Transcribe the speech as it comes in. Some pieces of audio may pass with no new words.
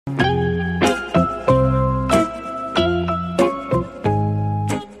Hey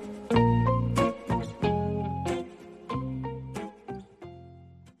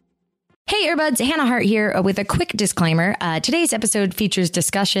earbuds, Hannah Hart here with a quick disclaimer. Today's episode features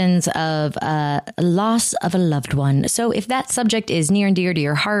discussions of loss of a loved one. So if that subject is near and dear to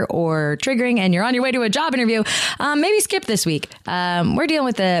your heart or triggering and you're on your way to a job interview, maybe skip this week. We're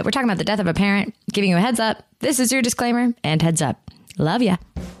talking about the death of a parent, giving you a heads up. This is your disclaimer and heads up. Love ya.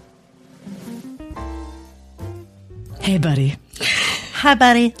 Hey buddy. Hi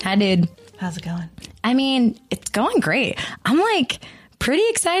buddy. Hi dude. How's it going? I mean, it's going great. I'm like pretty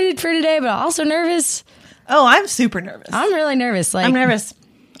excited for today, but also nervous. Oh, I'm super nervous. I'm really nervous. Like I'm nervous.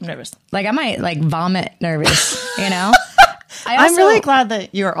 Like I might like vomit nervous, you know? I'm really glad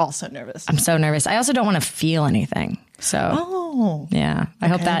that you're also nervous. I'm so nervous. I also don't want to feel anything. So, yeah. I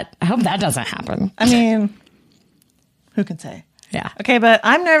hope that doesn't happen. I mean, who can say? Yeah. Okay, but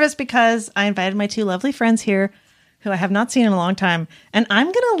I'm nervous because I invited my two lovely friends here who I have not seen in a long time, and I'm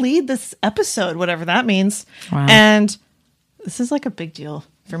going to lead this episode, whatever that means. Wow. And this is like a big deal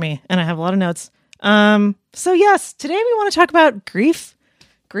for me, and I have a lot of notes. So yes, today we want to talk about grief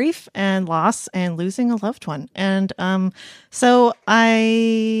and loss and losing a loved one. And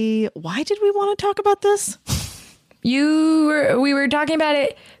why did we want to talk about this? We were talking about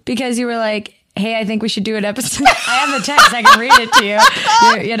it because you were like, hey, I think we should do an episode. I have the text. I can read it to you.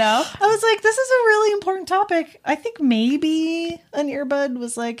 You know? I was like, this is a really important topic. I think maybe an earbud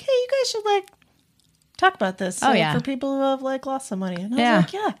was like, hey, you guys should like talk about this. For people who have like lost somebody. And I was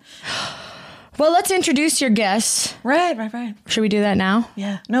like, yeah. Well, let's introduce your guests. Right. Should we do that now?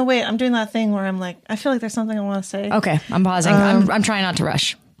 Yeah. No, wait. I'm doing that thing where I'm like, I feel like there's something I want to say. Okay. I'm pausing. I'm trying not to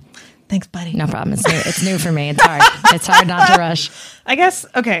rush. Thanks, buddy. No problem. It's new for me. It's hard. It's hard not to rush. I guess,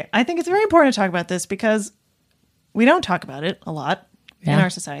 okay. I think it's very important to talk about this because we don't talk about it a lot in our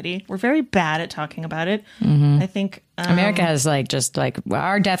society. We're very bad at talking about it. Mm-hmm. I think America has like just like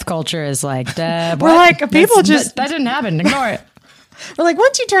our death culture is like we're like people that didn't happen. Ignore it. We're like,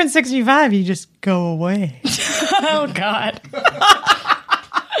 once you turn 65, you just go away. Oh God.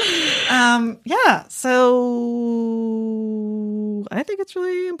 So I think it's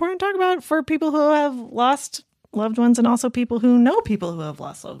really important to talk about for people who have lost loved ones and also people who know people who have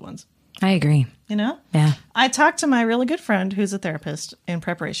lost loved ones. I agree. You know? Yeah. I talked to my really good friend who's a therapist in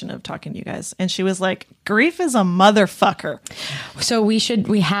preparation of talking to you guys. And she was like, grief is a motherfucker. So we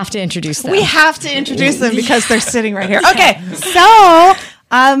have to introduce them. We have to introduce them because they're sitting right here. Okay. So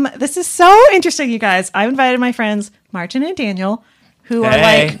this is so interesting, you guys. I've invited my friends, Martin and Daniel, who are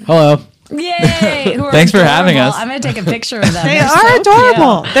like... Hello. Yay! Who are Thanks for adorable. having us. I'm going to take a picture of them. They They're are so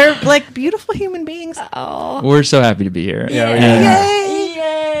adorable. cute. They're like beautiful human beings. Oh. We're so happy to be here. Yay!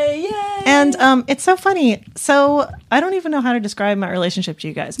 Yay! And it's so funny. So I don't even know how to describe my relationship to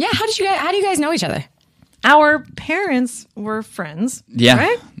you guys. Yeah, how do you guys know each other? Our parents were friends. Yeah.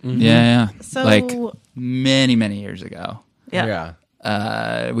 Right? Mm-hmm. Yeah. So like many years ago. Yeah.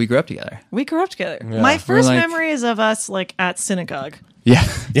 We grew up together. We grew up together. Yeah. My first We're like- memory is of us like at synagogue. Yeah.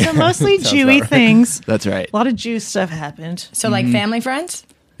 So mostly Sounds Jewy about right. things. That's right. A lot of Jew stuff happened. So like family friends?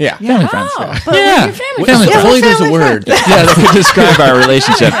 Yeah. Family friends. Oh, Yeah. but Yeah. your family Family friends. friends. Only there's a family word. Yeah, that could describe our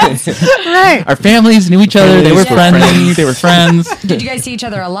relationship. Right. Our families knew each other. They were Families were friendly. friends. They were friends. Did you guys see each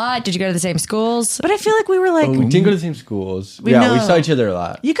other a lot? Did you go to the same schools? But I feel like we were like, We didn't go to the same schools. We We know. saw each other a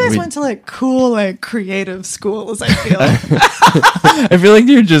lot. you guys We- went to like cool, like creative schools, I feel. I feel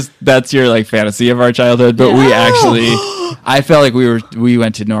like that's your like fantasy of our childhood, but we actually, I felt like we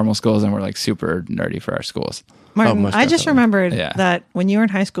went to normal schools and we're like super nerdy for our schools. Martin, most I just definitely. remembered Yeah. that when you were in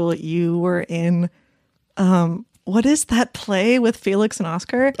high school, you were in, what is that play with Felix and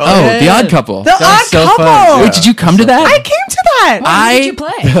Oscar? Oh, yeah. The Odd Couple. The Odd was so Couple! fun. Wait, did you come to that? I came to that! What did you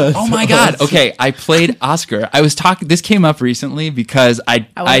play? Oh my God. Okay. I played Oscar. I was talking, this came up recently because I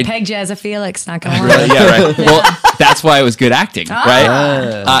would have pegged you as a Felix, not gonna lie. Really? Yeah, right. Well, that's why it was good acting, right?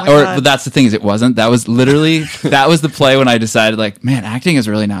 my Or God. but that's the thing is it wasn't. That was the play when I decided like, man, acting is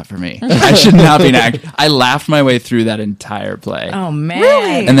really not for me. I should not be an actor. I laughed my way through that entire play. Oh man.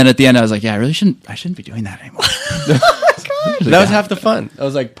 Really? And then at the end I was like, yeah, I shouldn't be doing that anymore. That was half the fun. That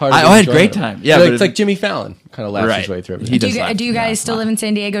was like part of I the had a great enjoyment. time. Yeah, Like, but it's like Jimmy Fallon kind of laughs Right. his way through He everything. does laugh. Do you guys still live in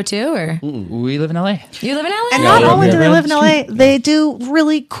San Diego too, or We live in LA. you live in LA? And Yeah, not yeah, only yeah. do they live in LA, they do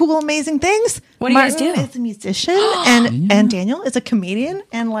really cool, amazing things. What do you guys Martin do? is a musician, and Daniel is a comedian,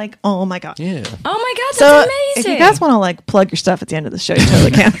 and like, oh my God. Yeah. Oh my God, So that's if amazing. you guys want to like plug your stuff at the end of the show, you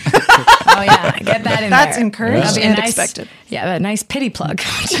totally can. oh yeah, get that in That's there. encouraged That'd be and a nice, expected. Yeah, a nice pity plug.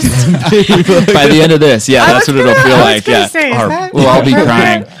 By the end of this, yeah, that's what it'll feel like. Yeah, Say, is that- we'll all be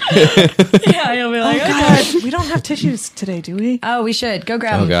crying. yeah, you'll be like, like, God, we don't have tissues today, do we? oh, we should go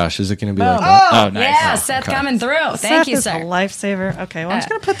grab Oh them. gosh, is it going to be like that? Oh, nice. Yeah, Oh, Seth okay. coming through. Thank Seth you, is sir. a lifesaver. Okay, well, I'm just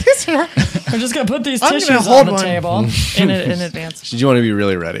going to put this here. We're just gonna put these I'm gonna tissues hold on the one. table. in advance. Did you want to be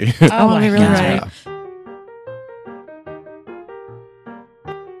really ready? I want to be really God. ready.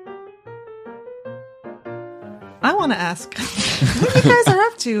 I want to ask what you guys are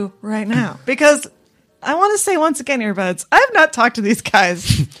up to right now, because I want to say once again, earbuds, I have not talked to these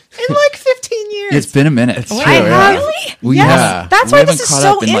guys in like 15 years. It's been a minute. I have. Really? We Yes, have- that's we why haven't this is caught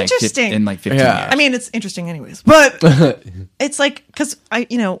so up in interesting. in like 15 Yeah. years. I mean, it's interesting anyways, but it's like, because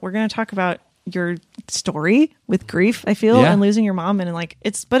we're going to talk about your story with grief, I feel, Yeah. and losing your mom. And like,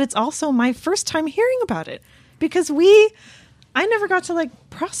 but it's also my first time hearing about it, because I never got to like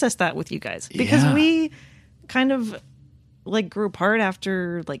process that with you guys, because Yeah. we kind of like grew apart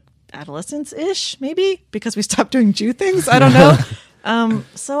after like adolescence ish, maybe because we stopped doing Jew things. I don't know.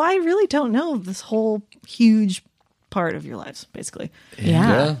 So I really don't know this whole huge part of your lives, basically.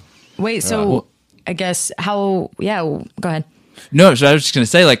 Yeah. Wait, so I guess go ahead. No, so I was just gonna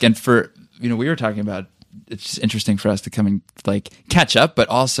say, like, and for we were talking about, it's just interesting for us to come and like catch up, but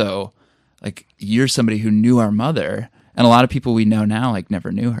also like you're somebody who knew our mother, and a lot of people we know now like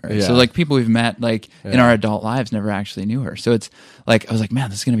never knew her. Yeah. So like people we've met like in our adult lives never actually knew her. So it's like I was like, man,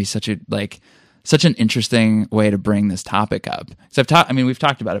 this is gonna be such an interesting way to bring this topic up. So we've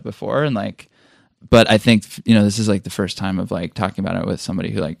talked about it before, and like, but I think this is like the first time of like talking about it with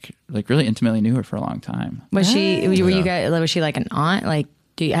somebody who like really intimately knew her for a long time. Was she? Were you guys? Was she like an aunt? Like,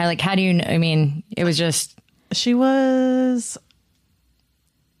 how do you? I mean, it was just. She was,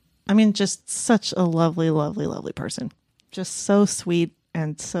 just such a lovely, lovely, lovely person. Just so sweet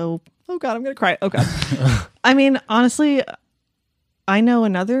and so, oh God, I'm going to cry. Oh God. I mean, honestly, I know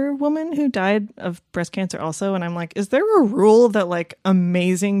another woman who died of breast cancer also. And I'm like, is there a rule that like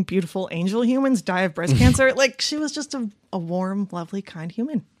amazing, beautiful angel humans die of breast cancer? Like, she was just a warm, lovely, kind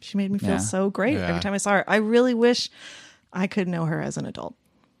human. She made me feel Yeah. so great Yeah. every time I saw her. I really wish I could know her as an adult,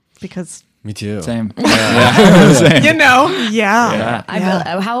 because Me too. Same. Yeah. Same.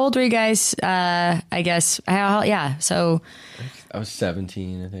 yeah. How old were you guys? I guess. So I was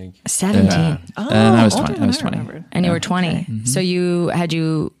 17, I think. 17, Yeah. Oh, And I was older 20. than I was I 20. remembered. and you were 20.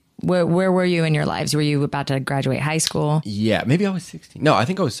 So where were you in your lives? Were you about to graduate high school? Yeah, maybe I was 16. No, I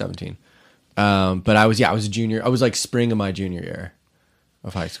think I was 17. But I was a junior. I was like spring of my junior year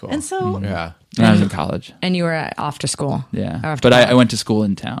of high school. And so, yeah. And I was in college. And you were off to school. Yeah. After But college. I went to school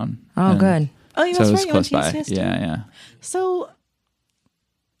in town. Oh, And good. oh, yeah, So that's it was right. You close went by. to UCS too. Yeah, yeah. So,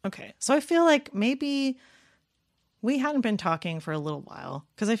 okay. So I feel like maybe we hadn't been talking for a little while,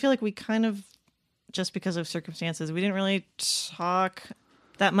 because I feel like we kind of, just because of circumstances, we didn't really talk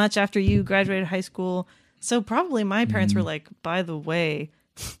that much after you graduated high school. So probably my parents were like, by the way,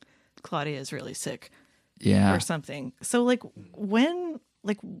 Claudia is really sick Yeah. or something. So like when,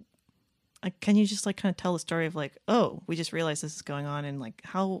 like can you just like kind of tell the story of like, oh, we just realized this is going on, and like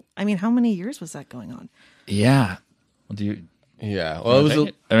how many years was that going on? Yeah. Well, do you? Yeah. Well, it was. take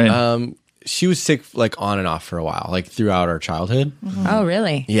it? I mean- She was sick like on and off for a while, like throughout our childhood. Oh,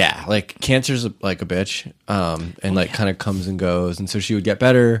 really? Yeah, like cancer's like a bitch, and like kind of comes and goes, and so she would get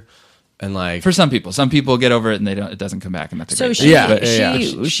better, and like For some people get over it and it doesn't come back, and that's a So great she, thing. Yeah, But yeah,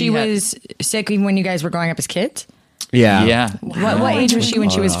 she, she had- was sick even when you guys were growing up as kids? yeah, Yeah. What age was she when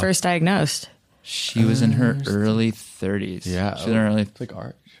she was first diagnosed? She was in her early 30s. yeah. She was in her early. It's like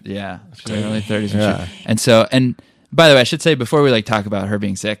art. Yeah. She was in her early 30s. Yeah. And by the way, I should say before we like talk about her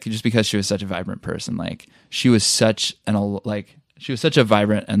being sick, just because she was such a vibrant person, like she was such a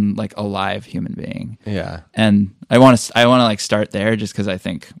vibrant and like alive human being. Yeah, And I want to like start there just because I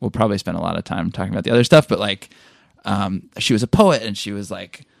think we'll probably spend a lot of time talking about the other stuff. But like, she was a poet and she was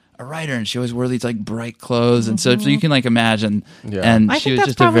like a writer, and she always wore these like bright clothes, and so you can like imagine. Yeah. And I she think was that's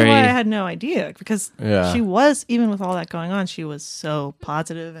just a probably very why I had no idea, because Yeah. she was, even with all that going on, she was so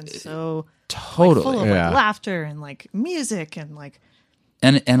positive and so totally. full of Yeah. like laughter and like music and like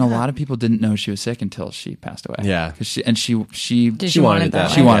And a lot of people didn't know she was sick until she passed away. Yeah. 'Cause she Did she wanted it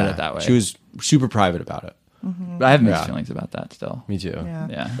that. She way. wanted Yeah. it that way. She was super private about it. But I have mixed Yeah. feelings about that still. Me too. yeah.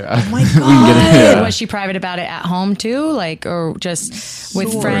 Yeah. Oh my god. Yeah. Was she private about it at home too? Like, or just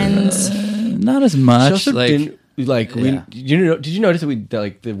with friends? Not as She much. also Like, didn't like. Yeah. Did you notice that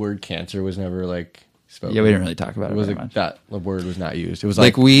like the word cancer was never like spoken? yeah, we didn't really talk about It it was very like much. that. The word was not used. It was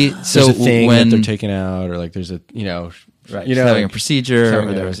Like like we there's so a thing when that they're taking out, or like there's a right, you she's know, having a like, procedure, having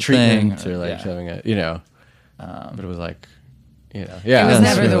or there a was a treatment, thing, or like yeah. having a but it was like You know, yeah. It was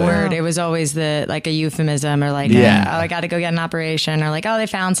that's never the really- word. It was always like a euphemism or like, Yeah. oh, I got to go get an operation, or like, oh, they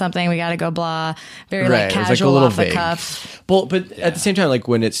found something, we got to go blah. Very Right, like it was, like, a casual, little off the vague. cuff. Well, but at the same time, like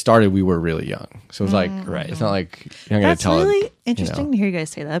when it started, we were really young, so it was like, Right. It's not like you're not gonna That's tell. really it, interesting You to hear you guys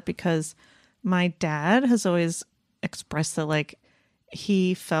say that, because my dad has always expressed that like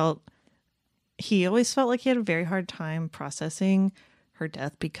he always felt like he had a very hard time processing her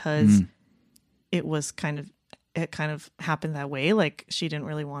death, because it kind of happened that way. Like she didn't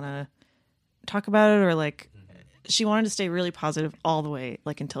really want to talk about it, or like she wanted to stay really positive all the way,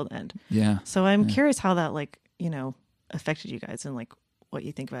 like until the end. Yeah. So I'm curious how that like, affected you guys, and like what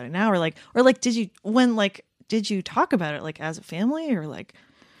you think about it now, or did you talk about it like as a family, or like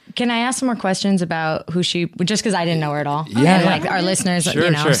Can I ask some more questions about who she, just because I didn't know her at all? Yeah, And yeah. like our listeners, Sure,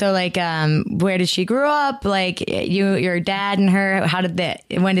 you know. sure. So like, where did she grow up? Like your dad and her,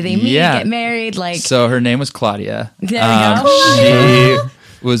 when did they meet, Yeah. get married? Like, So her name was Claudia. There we go.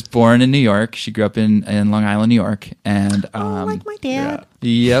 She was born in New York. She grew up in Long Island, New York, and like my dad.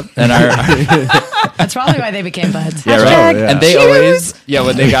 yep. And our that's probably why they became buds. yeah, right. Oh, yeah. And they always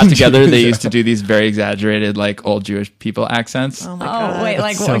when they got together, they used to do these very exaggerated like old Jewish people accents. Oh my Oh, god. wait,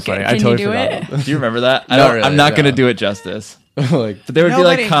 like, So what, funny. I can totally you do forgot it? about Do you remember that? Not really, I'm not going to no. do it justice. like, But there would be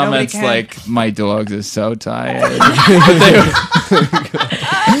Nobody like comments can. like, "My dog is so tired."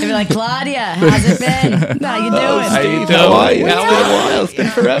 They'd be like, Claudia, how's it been? How you doing? How you How are you? doing? It's been a while. It's been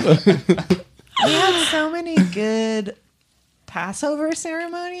forever. We had so many good Passover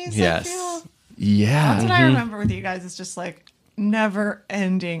ceremonies. Yes. I feel. Yeah. That's what I remember with you guys. It's just like never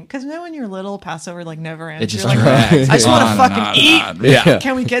ending. Because when you're little, Passover like never ends. It just You're like, drags I just want on to and fucking on eat. and on. Yeah.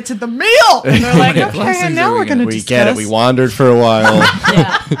 Can we get to the meal? And they're like, What okay, blessings and now are we we're going to gonna- We discuss. get it. We wandered for a while.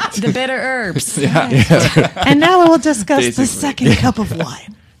 Yeah, the bitter herbs. And now we'll discuss the Basically. second cup of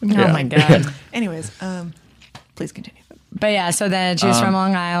wine. Oh my God. Anyways, please continue. But yeah, so then she was from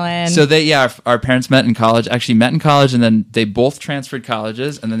Long Island. So our parents met in college. Actually, met in college, and then they both transferred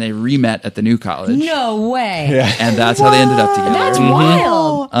colleges, and then they re-met at the new college. no way. And that's how they ended up together. That's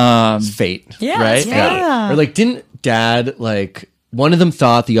wild. It's fate. Yeah, Right? that's right. Yeah. Or like, didn't dad like one of them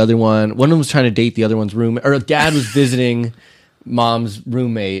thought the other one of them was trying to date the other one's roommate, or dad was visiting mom's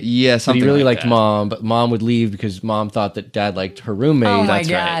roommate. Yeah, but he something really like liked that. mom, but mom would leave because mom thought that dad liked her roommate. Oh my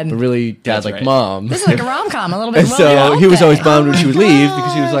That's right. God. But really, dad That's liked right. mom. This is like a rom-com, a little bit. And Will so Won't he was they? always bummed when she would leave gosh.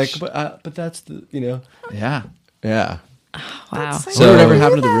 because he was like, but that's the Yeah. yeah. Wow. So So whatever weird.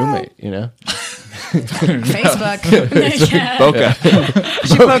 happened to the roommate? Facebook. Yeah. Boca.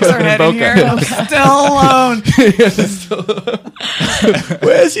 She pokes her head in here. I'm still alone.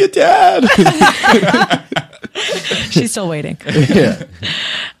 Where's your dad? She's still waiting. yeah.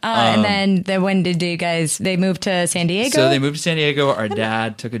 And then when did you guys, they moved to San Diego? So they moved to San Diego. Our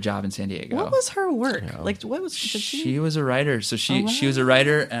dad took a job in San Diego. What was her work? Like, what was She was a writer. So she was a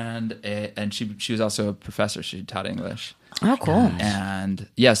writer, and she was also a professor. She taught English. Oh, cool. And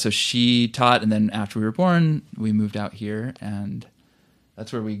yeah, so she taught, and then after we were born, we moved out here, and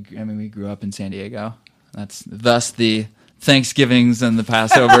that's where we grew up in San Diego. That's thus the Thanksgivings and the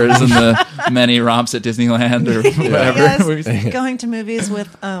Passovers and the many romps at Disneyland or whatever. Yes, going to movies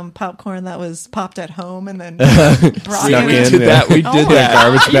with popcorn that was popped at home and then brought Snuck in. in. did that. We Oh did my that.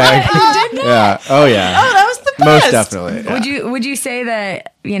 Garbage bag. Yeah. Oh yeah. Oh, that was the best. Most definitely. Yeah. Would you say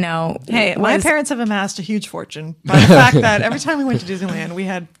that, Hey, my parents have amassed a huge fortune by the fact that every time we went to Disneyland, we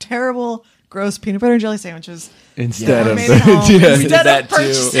had terrible, gross peanut butter and jelly sandwiches. Instead We of made it home. We did Instead that of too.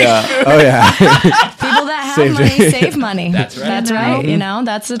 purchasing yeah. food. Oh yeah. people that have Save money money. save money? That's right. That's right. You know,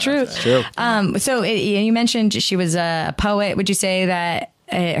 that's the truth. True. So you mentioned she was a poet. Would you say that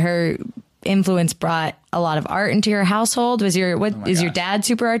her influence brought a lot of art into your household? Is your gosh. dad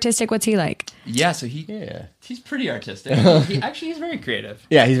super artistic? What's he like? Yeah, so he's pretty artistic. He's very creative.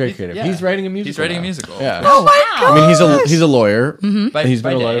 Yeah, he's very creative. Yeah. He's writing a musical. He's writing a now. musical. Yeah. Oh wow! I mean, he's a lawyer. By- He's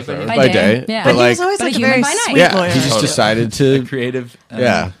been by a lawyer day, forever. but By By day. day. Yeah. But And He like, was always But a like a human very by night. sweet yeah, lawyer. he just Totally. decided A to. creative.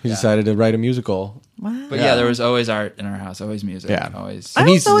 Yeah, he decided to write a musical. Wow. But yeah, there was always art in our house. Always music. Yeah. Always. I And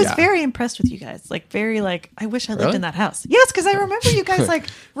was he's- always yeah. very impressed with you guys. Like, very like, I wish I lived Really? in that house. Yes, because I remember you guys like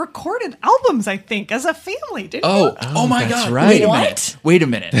recorded albums. I think as a family, didn't you? Oh my that's God! right. Wait a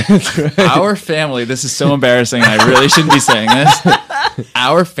minute. Our family. This is so embarrassing. I really shouldn't be saying this.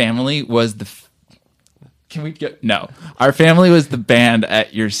 Our family was the. Can we get no? Our family was the band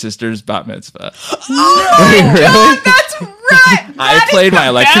at your sister's bat mitzvah. God, that's right. I played my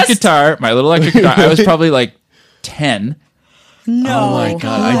electric best. guitar, my little electric guitar. I was probably like 10. No. Oh my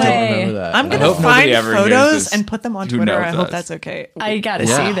God, I don't way. remember that. I'm I gonna hope nobody find ever hears photos this and put them on who Twitter. knows I hope us. that's okay. I gotta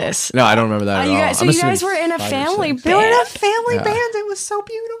Yeah. see this. No, I don't remember that at You all. guys, so I you must have guys been were in a 5 or family 6. They were in a band. family band. It was so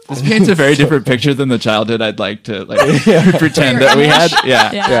beautiful. This paints a very different picture than the childhood I'd like to pretend that we had.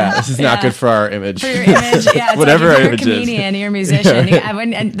 Yeah. Yeah, this is not Yeah. good for our image. For your image, yeah. It's Whatever like our if you're a image is. comedian, you're a musician.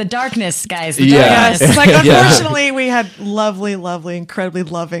 And the darkness, guys. The Yeah. darkness. Yes, like unfortunately, we had lovely, lovely, incredibly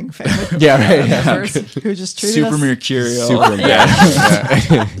loving family Yeah, right. Yeah. Members. who just treated Super us. mercurial. Super bad.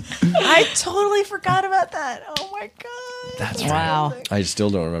 I totally forgot about that. Oh my god. That's Wow. I still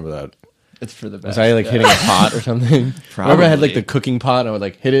don't remember that. It's for the Was best. I like hitting a pot or something? Remember I had like Probably. the cooking pot and I would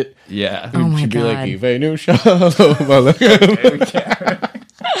like hit it. Yeah. Oh my She'd be like, God. "Eve new show."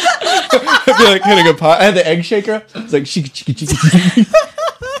 I'd be like hitting a pot. I had the egg shaker. It's like cheeky, cheeky, cheeky, cheeky.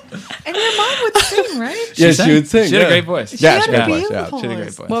 And your mom would sing, right? Yeah, she would sing. She had yeah. a great voice. Yeah, had she a had a voice. Yeah. beautiful She had a great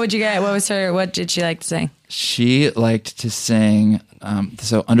voice. voice. What would you get? What did she like to sing? She liked to sing,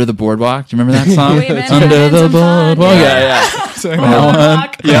 so Under the Boardwalk. Do you remember that song? We've been Under having the some fun. boardwalk. Yeah. Yeah. Sang that one.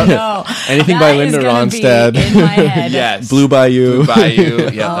 Boardwalk? Yep. No. Anything That by Linda is gonna be Ronstadt. in my head. Yes. Blue Bayou. Blue Bayou.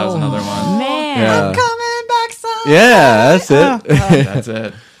 Yeah, that was another one. Man. Yeah. Coming back some. Yeah, that's it. That's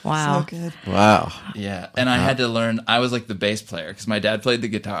it. Wow. So good. Wow. Yeah, and I had to learn. I was like the bass player because my dad played the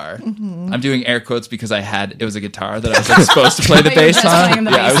guitar. Mm-hmm. I'm doing air quotes because it was a guitar that I was like supposed to play the But you were bass just on. playing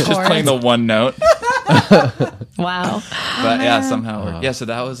the Yeah, I bass was just chords. playing the one note. Wow. But yeah, somehow, yeah. So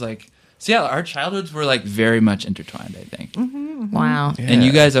that was like, so yeah, our childhoods were like very much intertwined. I think, Wow. and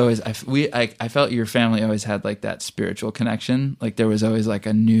you guys always, I felt your family always had like that spiritual connection. Like there was always like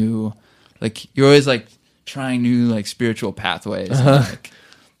a new, like you're always like trying new like spiritual pathways. And, like,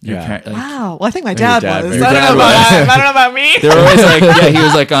 your Yeah. parent, like, Wow. Well, I think my dad dad was. maybe. I don't know Your about dad that. I don't know about me. they were always like, yeah, he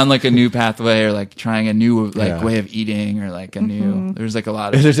was like on like a new pathway or like trying a new like Yeah. way of eating or like a new. There was like a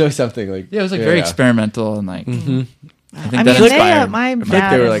lot of There's always something like yeah, it was like very experimental and like I think I that mean, inspired. my like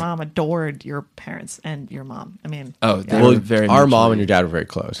dad they were and like- mom adored your parents and your mom. I mean, oh, they Well, were very our mom mutually- and your dad were very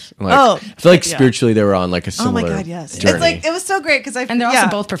close. Like, Oh, I feel like yeah. spiritually they were on like a oh similar my god, yes. journey. It's like it was so great because I And they're yeah.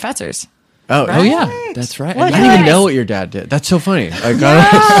 also both professors. oh, Oh yeah, Right. that's right. What And I you- didn't even Yes. know what your dad did. That's so funny. Like,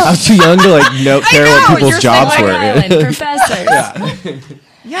 I was too young to like care what know, people's you're jobs Long were. Island professors.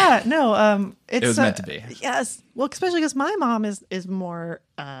 Yeah, no, it's It was meant to be. Yes, well, especially because my mom is more.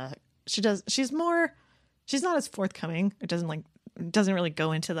 She's more. She's not as forthcoming. It doesn't really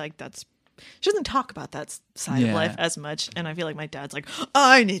go into like that's. She doesn't talk about that side of Yeah. life as much, and I feel like my dad's like,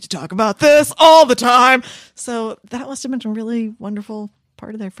 I need to talk about this all the time. So that must have been a really wonderful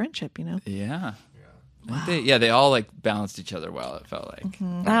part of their friendship, you know. yeah. I think they all like balanced each other well. It felt like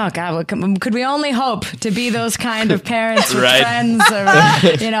Oh God! Well, could we only hope to be those kind of parents with Right. friends, or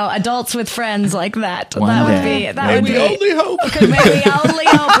adults with friends like that? One that would day. be. That would be. only hope. May we only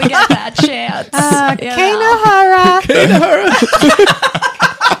hope we get that chance. you know?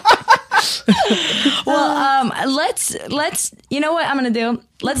 Well, let's. You know what I'm gonna do?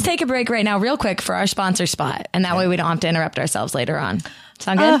 Let's take a break right now, real quick, for our sponsor spot, and that way we don't have to interrupt ourselves later on.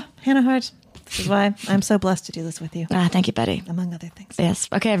 Sound good? Hannah Hart. This is why I'm so blessed to do this with you, Thank you, Betty. among other things. Yes.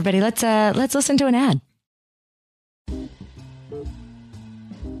 Okay, everybody. Let's listen to an ad.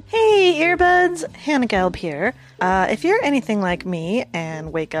 Hey, earbuds! Hannah Gelb here. If you're anything like me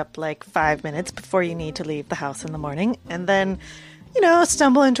and wake up like 5 minutes before you need to leave the house in the morning, and then,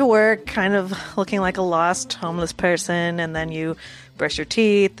 stumble into work kind of looking like a lost homeless person, and then you brush your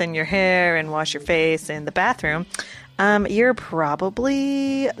teeth and your hair and wash your face in the bathroom, you're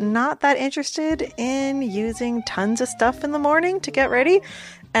probably not that interested in using tons of stuff in the morning to get ready.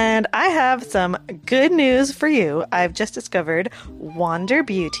 And I have some good news for you. I've just discovered Wander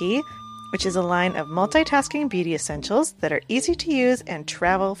Beauty, which is a line of multitasking beauty essentials that are easy to use and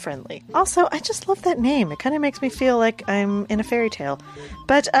travel friendly. Also, I just love that name. It kind of makes me feel like I'm in a fairy tale.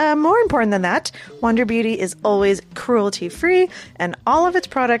 But more important than that, Wander Beauty is always cruelty free, and all of its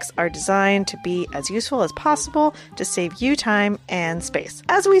products are designed to be as useful as possible to save you time and space.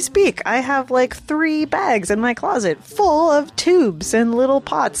 As we speak, I have like 3 bags in my closet full of tubes and little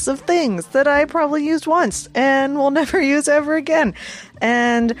pots of things that I probably used once and will never use ever again.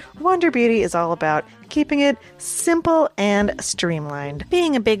 And Wander Beauty is all about keeping it simple and streamlined.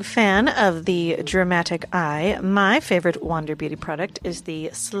 Being a big fan of the dramatic eye, my favorite Wander Beauty product is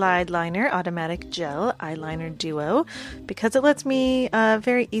the Slide Liner Automatic Gel Eyeliner Duo, because it lets me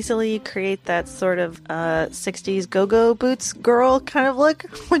very easily create that sort of 60s go-go boots girl kind of look,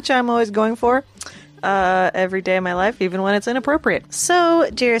 which I'm always going for. every day of my life, even when it's inappropriate. So,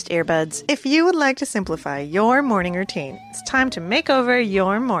 dearest earbuds, if you would like to simplify your morning routine, it's time to make over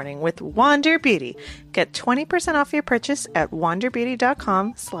your morning with Wander Beauty. Get 20% off your purchase at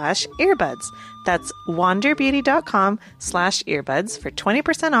wanderbeauty.com/earbuds. That's wanderbeauty.com/earbuds for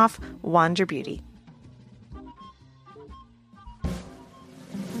 20% off Wander Beauty.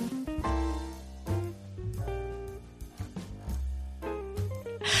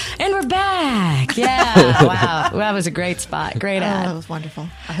 And we're back. Yeah. Wow. That was a great spot. Great ad. that was wonderful.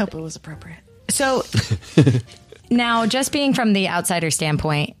 I hope it was appropriate. So now, just being from the outsider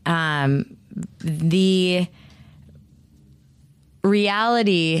standpoint, the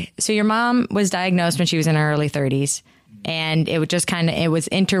reality. So your mom was diagnosed when she was in her early 30s, and it was just it was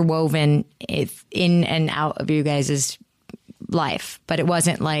interwoven in and out of you guys' life, but it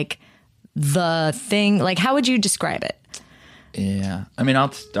wasn't like the thing. Like, how would you describe it? Yeah. I mean, I'll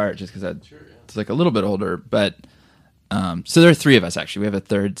start just because it's like a little bit older, but so there are three of us, actually. We have a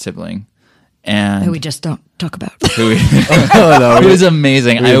third sibling. And Who we just don't talk about. It was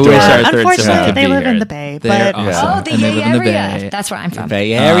amazing. I wish our third sibling could they be live here. in the Bay, They're but awesome. Oh, the And they Bay live in the Area. Bay. That's where I'm from.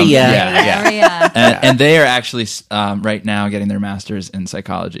 Bay Area. Yeah. Area. and they are actually right now getting their masters in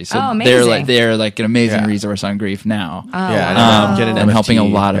psychology. So Oh, they're amazing. like an amazing Yeah. resource on grief now. Yeah, and helping a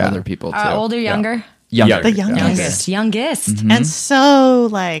lot of other people too. Older, younger? Younger. The youngest. Youngest. And so,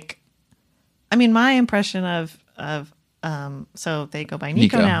 like, I mean, my impression of so they go by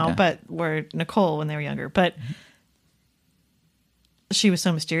Nico now, yeah. but were Nicole when they were younger. But she was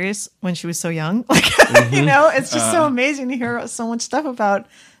so mysterious when she was so young. Like, you know, it's just so amazing to hear so much stuff about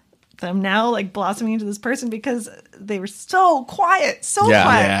them now, like blossoming into this person because they were so quiet,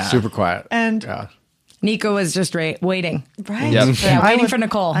 quiet. Super quiet. And Nico was just waiting. right, Yep. Yeah, waiting for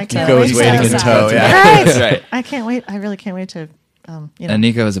Nicole. I can't Nico wait was to waiting have in this tow. out. Yeah. Right. That's right. I can't wait. I really can't wait to, And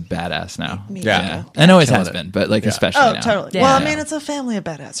Nico is a badass now. Yeah. And always has Killing it. been, but like especially Oh, now. totally. Yeah. Well, I mean, it's a family of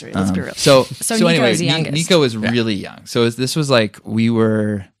badassery. Let's be real. So Nico anyway, is the youngest. Nico was really young. So this was like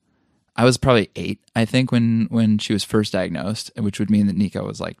I was probably 8, I think, when she was first diagnosed, which would mean that Nico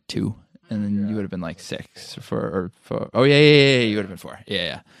was like 2, and then you would have been like 6 or 4. Oh yeah, you would have been 4.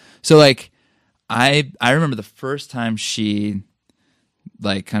 Yeah. So like, I remember the first time she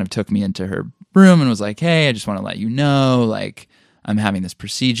like kind of took me into her room and was like, "Hey, I just want to let you know, like, I'm having this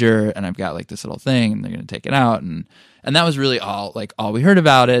procedure and I've got like this little thing and they're going to take it out." And that was really all we heard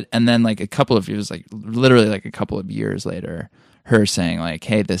about it. And then like a couple of years, like literally like a couple of years later, her saying like,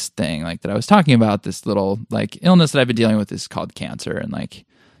 "Hey, this thing like that I was talking about, this little like illness that I've been dealing with is called cancer. And like,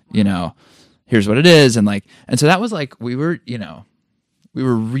 you know, here's what it is." And so that was like, we were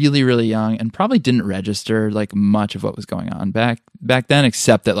really, really young and probably didn't register like much of what was going on back then,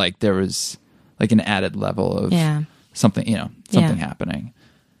 except that like there was like an added level of something happening.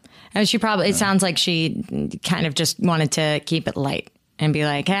 And she probably, it sounds like she kind of just wanted to keep it light and be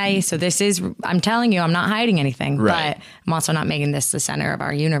like, "Hey, so I'm telling you, I'm not hiding anything, Right. but I'm also not making this the center of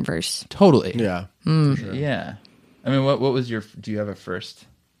our universe." Totally. Yeah. Yeah. I mean, what was do you have a first,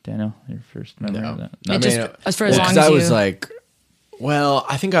 Daniel? Your first memory of that? It just, as for as long as I you... was like, well,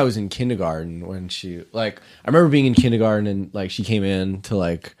 I think I was in kindergarten when she, like, I remember being in kindergarten and like she came in to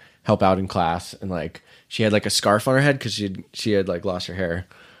like help out in class and like she had like a scarf on her head because she had like lost her hair,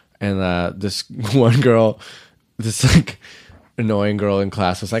 and this one girl, this like annoying girl in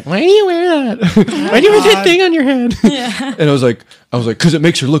class was like, "Why do you wear that? Why do you wear that thing on your head?" Yeah. And I was like, "Because it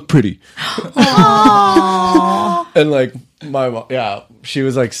makes her look pretty." And like my mom, she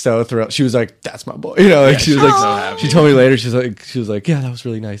was like so thrilled. She was like, "That's my boy," you know. Like she was like, so happy. She told me later. She was like, "Yeah, that was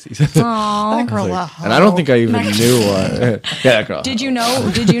really nice." That girl, And I don't think I even knew what. Yeah, that girl. Did you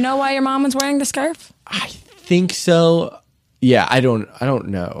know why your mom was wearing the scarf? I think so. Yeah, I don't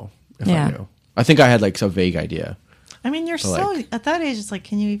know if Yeah. I knew. I think I had like some vague idea. I mean, you're so like- at that age. It's like,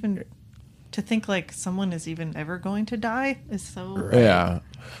 can you even to think like someone is even ever going to die is so. Yeah.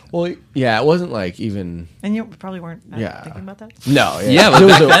 Well, yeah, it wasn't like even. And you probably weren't Yeah. thinking about that. No. Yeah, but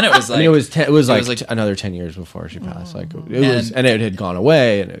back then it was I mean, like it was like, like- another 10 years before she passed. Like it was, and it had gone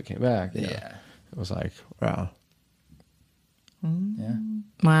away, and it came back. you know. Yeah. It was like, wow. Yeah.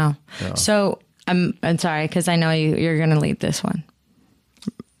 Wow. So I'm sorry because I know you're going to lead this one.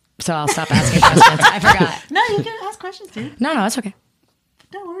 So I'll stop asking questions. I forgot. No, you can ask questions, dude. No, that's okay.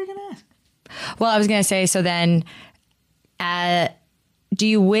 No, what were you gonna ask? Well, I was going to say, so then, do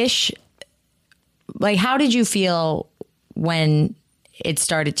you wish, like, how did you feel when it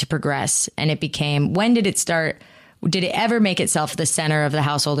started to progress and it became, when did it start? Did it ever make itself the center of the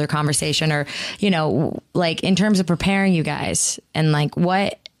household or conversation, or, you know, like in terms of preparing you guys, and like,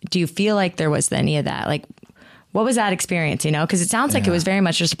 what do you feel like there was any of that? Like, What was that experience, you know? Because it sounds like it was very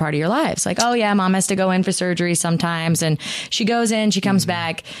much just a part of your lives. Like, oh, yeah, mom has to go in for surgery sometimes. And she goes in, she comes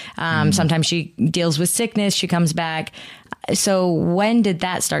back. Sometimes she deals with sickness, she comes back. So when did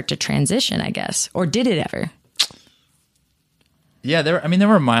that start to transition, I guess? Or did it ever? Yeah, there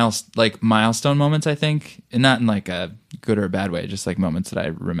were milestone moments, I think, and not in like a good or a bad way, just like moments that I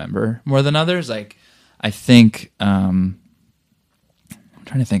remember more than others. Like, I think, I'm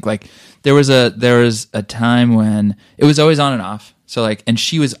trying to think, like there was a time when it was always on and off. So like, and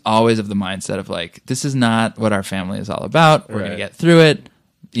she was always of the mindset of like, this is not what our family is all about. We're going to get through it.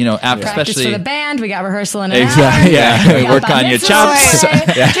 You know, Practice especially for the band. We got rehearsal in an exactly. hour. Yeah, work on your chops. Did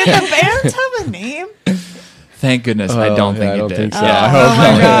the band have a name? Thank goodness, I don't think I it don't did. think so. Yeah,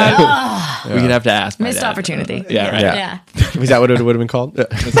 Oh my god! we could have to ask. My Missed dad. opportunity. Yeah, right. Yeah. Was that what it would have been called?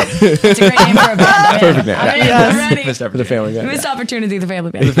 It's a great name for a band. Perfect name. I'm in. Yes. I'm ready. Missed For the opportunity. family guy. Missed opportunity, the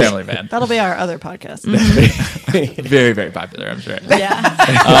family band. The family band. That'll be our other podcast. Very, very popular, I'm sure.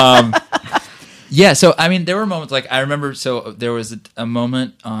 Yeah. Yeah, so I mean, there were moments like I remember. So there was a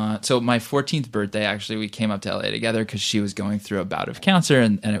moment. So my 14th birthday, actually, we came up to LA together because she was going through a bout of cancer,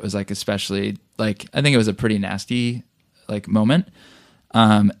 and it was like especially like I think it was a pretty nasty like moment.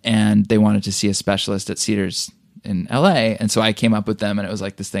 And they wanted to see a specialist at Cedars in LA, and so I came up with them, and it was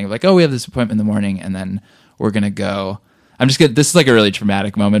like this thing of like, oh, we have this appointment in the morning, and then we're gonna go. This is like a really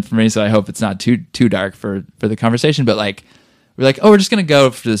traumatic moment for me, so I hope it's not too dark for the conversation, but like. We're like, oh, we're just gonna go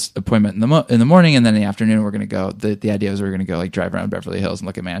for this appointment in the morning, and then in the afternoon we're gonna go. The idea was we were gonna go like drive around Beverly Hills and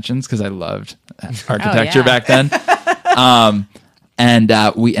look at mansions because I loved architecture back then. And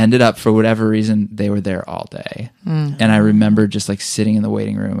we ended up, for whatever reason, they were there all day. And I remember just like sitting in the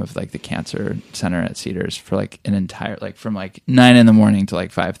waiting room of like the cancer center at Cedars for like an entire, like from like 9 a.m. to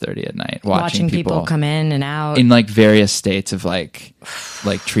like 5:30 at night, watching people come in and out in like various states of like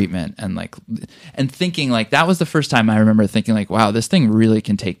treatment and thinking like that was the first time I remember thinking like, wow, this thing really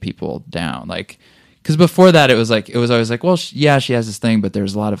can take people down. Like, because before that, it was always like, well, she has this thing, but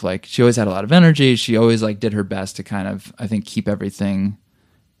there's a lot of like, she always had a lot of energy. She always like did her best to kind of, I think, keep everything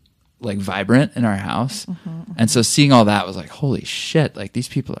like vibrant in our house. And so seeing all that was like, holy shit, like these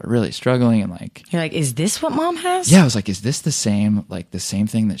people are really struggling. And like, You're like, is this what mom has? yeah, I was like, is this the same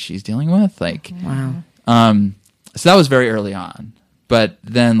thing that she's dealing with? Like, Wow. so that was very early on, but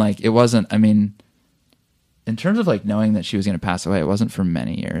then like, it wasn't, I mean, in terms of like knowing that she was going to pass away, it wasn't for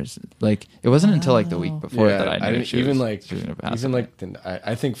many years. Like it wasn't until like the week before that I knew didn't she was going to pass away.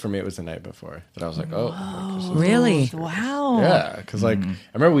 I think for me it was the night before that I was like, oh, Really? Wow. yeah, because like I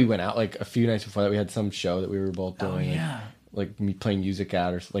remember we went out like a few nights before that. We had some show that we were both doing. Like me playing music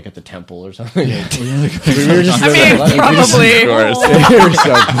at or like at the temple or something. we were just Probably. They were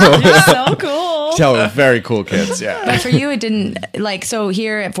so cool. You're so cool. Tell them, very cool kids. Yeah. But for you, it didn't like. So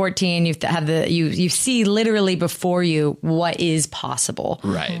here at 14, you see literally before you what is possible,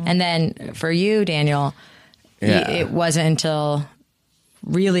 Right. And then for you, Daniel, it wasn't until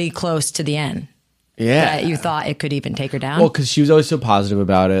really close to the end that you thought it could even take her down. Well, because she was always so positive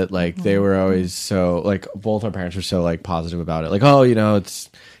about it. Like they were always so like both our parents were so like positive about it. Like, oh, it's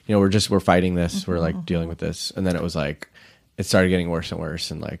we're fighting this. We're like dealing with this. And then it was like it started getting worse and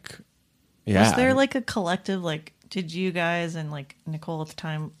worse. And like, yeah. Was there like a collective, like, did you guys and like Nicole at the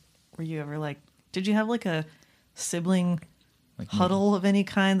time, were you ever like, did you have like a sibling huddle of any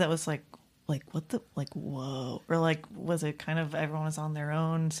kind that was like what the, like, whoa? Or like, was it kind of everyone was on their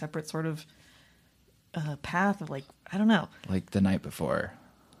own separate sort of path of like, I don't know. Like the night before.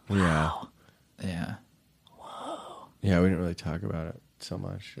 Yeah. Yeah. Yeah, we didn't really talk about it so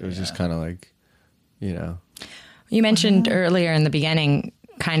much. It was just kind of like, You mentioned earlier in the beginning,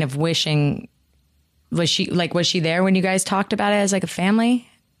 kind of wishing. Was she there when you guys talked about it as like a family,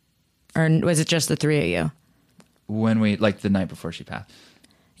 or was it just the three of you? When we like the night before she passed.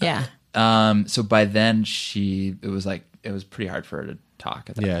 Yeah. So by then it was pretty hard for her to talk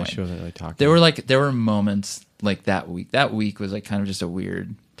at that point. she wasn't really talking. There were moments like that week. That week was like kind of just a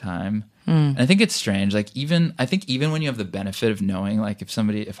weird time. And I think it's strange. Like even when you have the benefit of knowing, like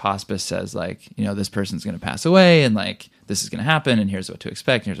if hospice says like, this person's going to pass away and like this is going to happen and here's what to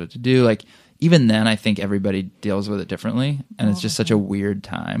expect, and here's what to do. Like even then I think everybody deals with it differently. And it's just such a weird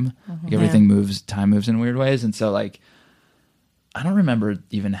time. Like everything time moves in weird ways. And so like, I don't remember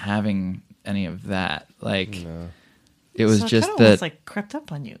even having any of that. Like it was So just kind of that almost, like crept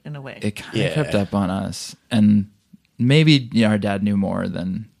up on you in a way. it kind of crept up on us, and maybe our dad knew more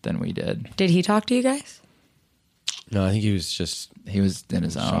than we did. Did he talk to you guys? No, I think he was just he was in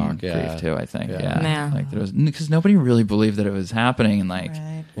his own Shock, yeah. grief too, I think. Yeah. Yeah. Like there was, because nobody really believed that it was happening. And like,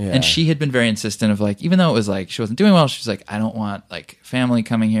 Right. Yeah. and she had been very insistent of like, even though it was like, she wasn't doing well, she's like, I don't want like family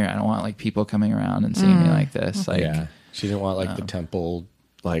coming here. I don't want like people coming around and seeing me like this. Like yeah. She didn't want like the temple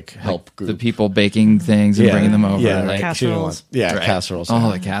like help group. the people baking things and bringing them over. Yeah, like, she didn't want, Casseroles. casseroles.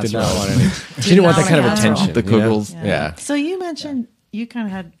 Oh, yeah. the Did not casseroles. want any, she didn't want that kind of want a casserole. attention. The you know? kugels. Yeah. So you mentioned you kind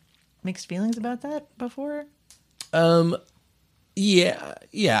of had mixed feelings about that before.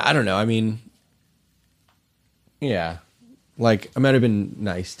 Yeah. I don't know. I mean, yeah, like it might have been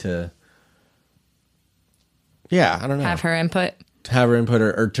nice to. Yeah, I don't know. Have her input, to have her input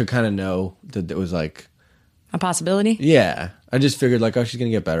or to kind of know that it was like, a possibility. yeah. I just figured like, oh, she's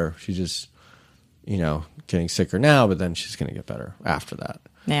gonna get better. She's just, getting sicker now, but then she's gonna get better after that.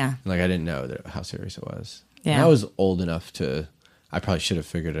 Yeah. Like I didn't know how serious it was. Yeah. And I was old enough to. I probably should have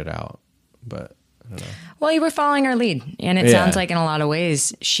figured it out, but I don't know. Well, you were following her lead, and it Yeah. sounds like in a lot of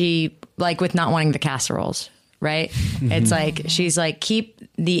ways she, like with not wanting the casseroles, right? It's like she's like, keep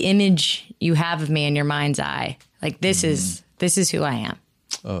the image you have of me in your mind's eye. Like this is who I am.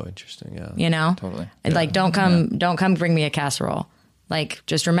 Oh, interesting. Yeah. You know, Totally. And like don't come bring me a casserole. Like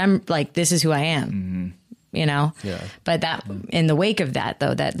just remember, like this is who I am. You know. Yeah. But that in the wake of that,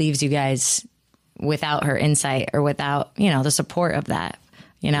 though, that leaves you guys without her insight or without the support of that.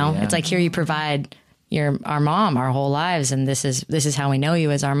 Yeah. It's like here you provide our mom our whole lives, and this is how we know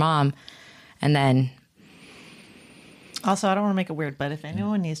you as our mom, and then. Also, I don't want to make it weird, but if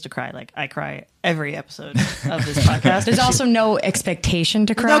anyone needs to cry, like I cry every episode of this podcast. There's also no expectation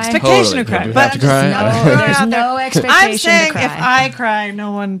to cry. no expectation Totally. to cry. Do we but have to cry? There's no expectation I'm saying to cry. if I cry,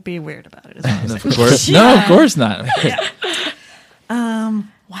 no one be weird about it. Is what I'm saying. Of course. No, of course not.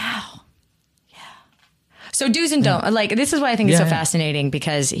 Wow. So do's and don't, like, this is why I think it's so Yeah. fascinating,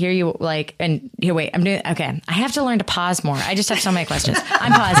 because here you like, and here, wait, okay. I have to learn to pause more. I just have so many questions.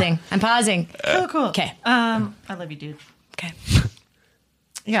 I'm pausing. Cool. Okay. I love you, dude. Okay.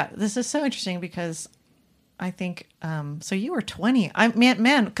 Yeah, this is so interesting because I think so you were 20.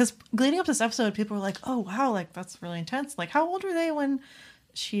 Man, because leading up to this episode, people were like, "Oh wow, like that's really intense." Like, how old were they when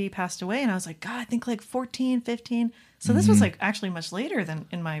she passed away? And I was like, God, I think like 14, 15. So this was like actually much later than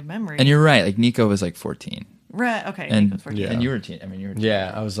in my memory. And you're right. Like Nico was like 14. right. Okay. And, Nico was 14. Yeah. and you were teen. I mean, you were teen.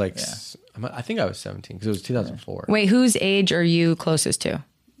 Yeah, I was like, I think I was 17 because it was 2004. Wait, whose age are you closest to?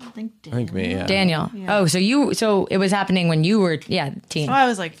 I think I think me, yeah. Daniel. Yeah. Oh, so it was happening when you were, teen. So I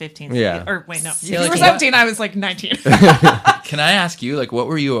was like 15. Yeah. Or wait, no. If You're you like, were what? 17, I was like 19. Can I ask you, like, what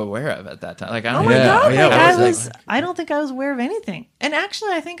were you aware of at that time? Like, I don't Oh my know. God, Yeah, like, what I was was. I don't think I was aware of anything. And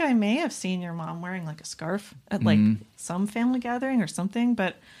actually, I think I may have seen your mom wearing like a scarf at like some family gathering or something.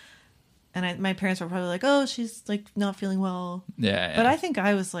 But my parents were probably like, "Oh, she's like not feeling well." Yeah. But I think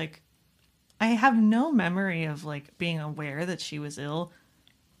I was like, I have no memory of like being aware that she was ill.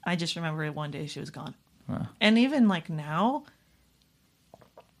 I just remember one day she was gone. Wow. And even like now,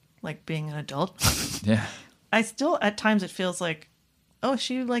 like being an adult, Yeah. I still at times it feels like, oh,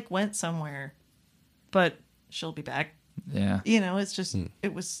 she like went somewhere, but she'll be back. Yeah. It's just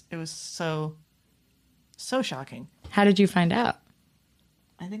it was so shocking. How did you find out?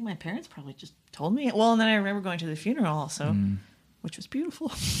 I think my parents probably just told me. Well, and then I remember going to the funeral also, which was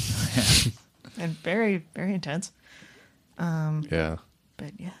beautiful and very, very intense. Yeah.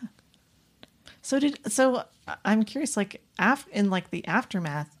 But yeah. So I'm curious, like in like the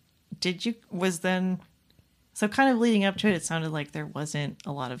aftermath, so kind of leading up to it, it sounded like there wasn't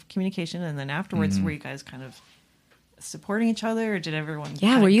a lot of communication, and then afterwards, were you guys kind of supporting each other, or did everyone?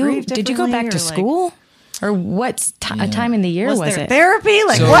 Yeah, kind of grieve did you go differently, back to or, like, school? Or what time in the year was there it? therapy?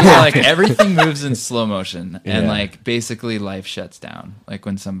 Like So what yeah, happened? like everything moves in slow motion, and Yeah. like basically life shuts down. Like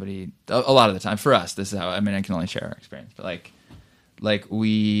when somebody, a lot of the time for us, this is how. I mean, I can only share our experience, but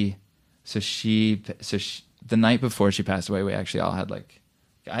the night before she passed away, we actually all had like,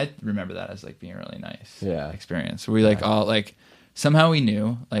 I remember that as like being a really nice experience. We like all like somehow we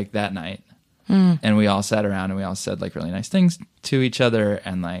knew like that night, and we all sat around and we all said like really nice things to each other,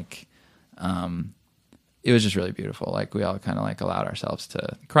 and like, it was just really beautiful. Like we all kind of like allowed ourselves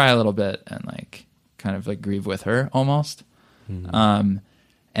to cry a little bit and like kind of like grieve with her almost. And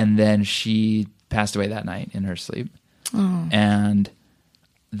then she passed away that night in her sleep. And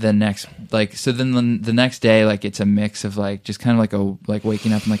the next, like, so then the next day, like it's a mix of like, just kind of like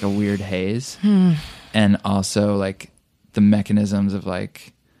waking up in like a weird haze and also like the mechanisms of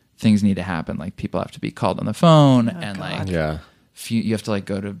like things need to happen. Like people have to be called on the phone and like, Yeah. you have to like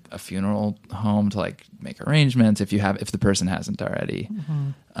go to a funeral home to like make arrangements if the person hasn't already.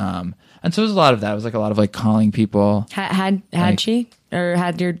 And so it was a lot of that. It was like a lot of like calling people. Had Like- she, or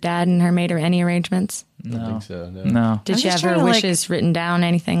had your dad and her made her any arrangements? I don't think so. No. No. Did I'm she have just her trying to, like- wishes written down,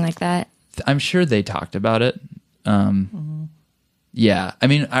 anything like that? I'm sure they talked about it. Yeah. I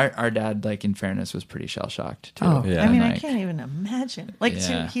mean, our dad, like, in fairness, was pretty shell shocked too. Oh. Yeah. I mean, Like, I can't even imagine. Like,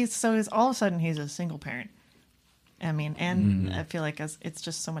 Yeah. he's all of a sudden he's a single parent. I mean, and I feel like it's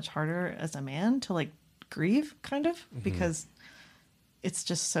just so much harder as a man to like grieve, kind of, because it's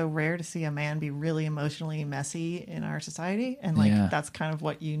just so rare to see a man be really emotionally messy in our society, and like Yeah. that's kind of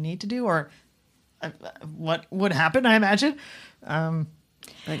what you need to do, or what would happen, I imagine.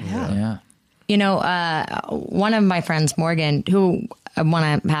 But yeah. Yeah. You know, one of my friends, Morgan, who I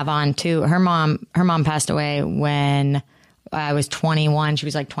want to have on too, her mom passed away when I was 21. She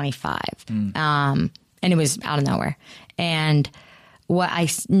was like 25. And it was out of nowhere. And what I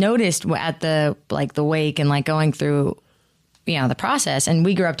noticed at the wake and like going through, you know, the process, and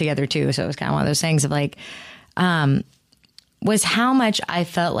we grew up together too. So it was kind of one of those things of like, was how much I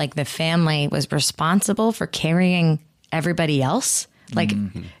felt like the family was responsible for carrying everybody else. Like,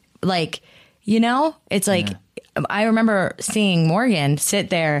 you know, it's like, I remember seeing Morgan sit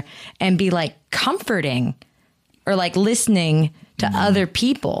there and be like comforting or like listening to other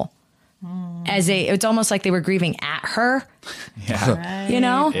people it's almost like they were grieving at her, Yeah. you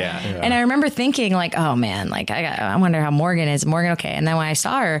know? Yeah. And I remember thinking like, oh man, like I wonder how Morgan is. Morgan, okay. And then when I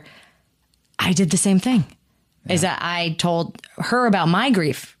saw her, I did the same thing. Is that I told her about my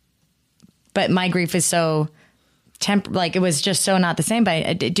grief, but my grief is so like it was just so not the same.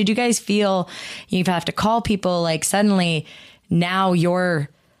 But did you guys feel you have to call people like suddenly now you're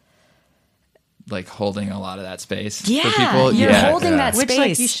Like holding a lot of that space Yeah, for people. you're yeah. holding that Which space.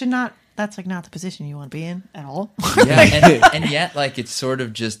 like you should not. That's like not the position you want to be in at all. Yeah, and yet, like, it's sort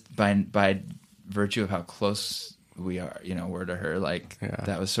of just by virtue of how close we are, you know, we're to her. Like,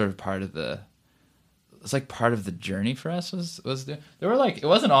 that was sort of part of the. It's like part of the journey for us. There were like it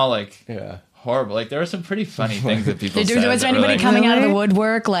wasn't all like horrible. Like there were some pretty funny things that people said. Was that anybody were, like, coming out of the Really?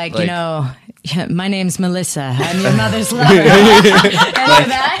 woodwork like, you Like- know, my name's Melissa. I'm your mother's lover. Any of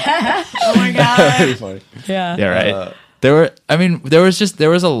that? Oh my god. That'd be funny. Yeah. Yeah, right. There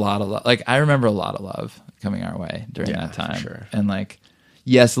was a lot of love. Like I remember a lot of love coming our way during that for time. sure. And like,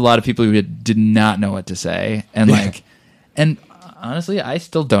 yes, a lot of people who did not know what to say, and like, and honestly, I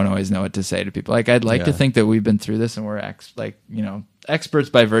still don't always know what to say to people. Like, I'd like to Yeah. think that we've been through this and we're experts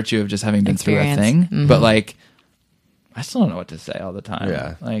by virtue of just having been through a thing. Experience. But like, I still don't know what to say all the time.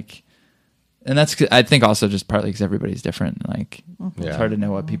 Yeah. Like, and that's I think also just partly because everybody's different. Like, Yeah. it's hard to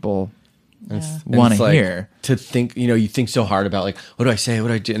know what people And want it's to like, hear. to think, you know, you think so hard about like, what do I say? What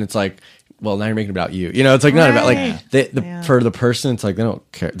do I do? And it's like, well, now you're making it about you. You know, it's like not about Right. like Yeah. for the person. It's like they don't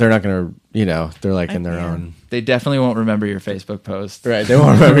care. They're not gonna, you know, they're like in their Yeah. own. They definitely won't remember your Facebook post. Right. They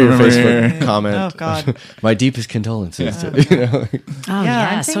won't remember your Remember Facebook your- comment. Oh, God. My deepest condolences. To, you know. Oh, yeah,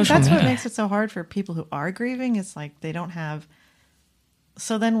 I think social that's what media. makes it so hard for people who are grieving. It's like they don't have.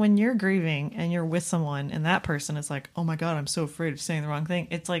 So then, when you're grieving and you're with someone, and that person is like, "Oh my god, I'm so afraid of saying the wrong thing,"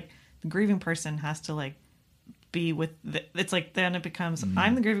 it's like the grieving person has to like be with. It's like then it becomes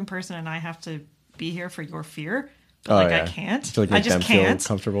I'm the grieving person, and I have to be here for your fear. But like I can't. To, like, I make just them can't. feel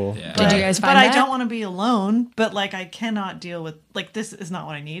comfortable. Yeah. Did you guys find But I that? don't want to be alone. But like I cannot deal with like this is not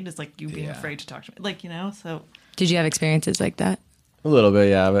what I need. It's like you being Yeah. afraid to talk to me. Like, you know. So Did you have experiences like that? A little bit,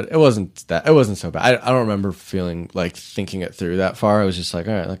 yeah, but it wasn't so bad. I don't remember feeling like thinking it through that far. I was just like,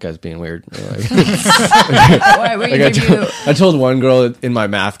 all right, that guy's being weird. Like, Why, were you, like I told one girl in my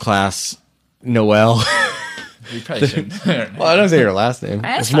math class, Noelle. You probably shouldn't. Well, I don't say her last name.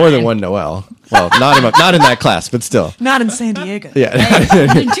 That's It's more than fine. one Noelle. Well, not in that class, but still. not in San Diego. Yeah.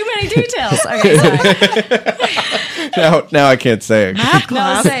 Too many details. Okay, sorry. now I can't say it.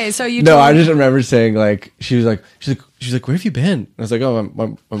 No, say so. You No, told I just remember saying like she's like where have you been? And I was like,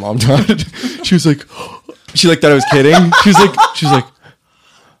 oh, my mom died. She was like, she like thought I was kidding. She was like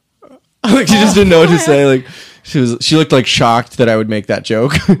like she just didn't know what to say. Like she looked like shocked that I would make that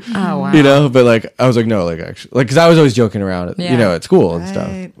joke. Oh wow. You know, but like I was like, no, like actually, like because I was always joking around at Yeah. you know at school and stuff.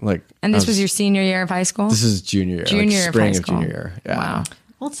 Right. Like, And I this was your senior year of high school. this is junior year, Junior year like of spring high of school. junior year. Yeah. Wow.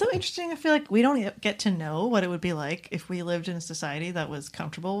 Well, it's so interesting. I feel like we don't get to know what it would be like if we lived in a society that was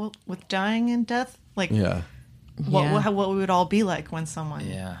comfortable with dying and death. Like, Yeah. what we would all be like when someone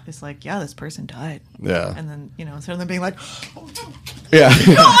Yeah. is like, yeah, this person died. Yeah. And then, you know, instead of them being like, Yeah.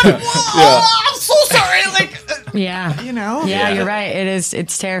 I'm so sorry. Like, Yeah. you know? Yeah, Yeah. you're right. It is.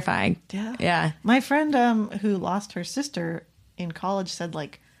 It's terrifying. Yeah. Yeah. My friend who lost her sister in college said,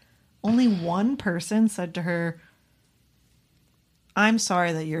 like, only one person said to her, I'm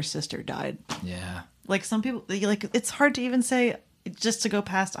sorry that your sister died. Yeah. Like some people, like it's hard to even say just to go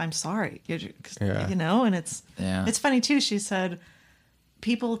past I'm sorry. 'Cause, Yeah. you know, and it's Yeah. it's funny too. She said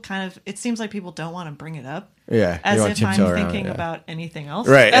people it seems like people don't want to bring it up. Yeah, As you wanna if tiptoe I'm around thinking it, yeah. about anything else.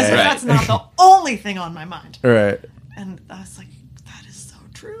 Right, As yeah, if yeah. that's not the only thing on my mind. Right. And I was like, that is so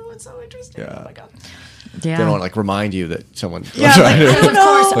true and so interesting. Yeah. Oh my God. Yeah. They don't want to like remind you that someone. Yeah, like, Because of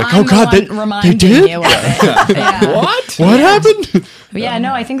course, Like, I'm oh, God, the one they reminding did? you of it. Yeah. What happened? But yeah,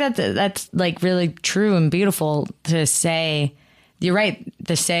 no, I think that's like really true and beautiful to say. You're right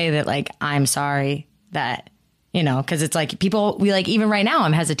to say that, like, I'm sorry that, you know, because it's like we like, even right now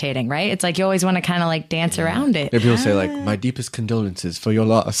I'm hesitating, right? It's like you always want to kind of like dance around it. Yeah, people say like, "My deepest condolences for your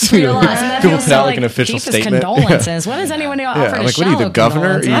loss." For your loss. And that People feels put so out like like an official deepest statement. condolences. When has anyone offered Yeah, a I'm like, what are you, the shallow governor?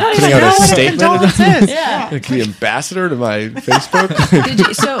 Are you condolence? putting out a What statement? condolences? Yeah. Like the ambassador to my Facebook? Did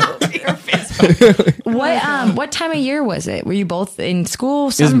you, so what time of year was it? Were you both in school?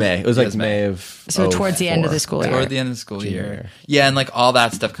 It was May. It was like May of. So towards the end of the 04. school year. Toward the end of the school year. Yeah, and like all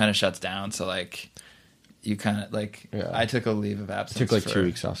that stuff kind of shuts down. So like, you kind of like, Yeah. I took a leave of absence. Took like for- 2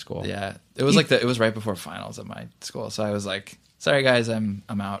 weeks off school. Yeah, it was like it was right before finals at my school. So I was like, sorry guys, I'm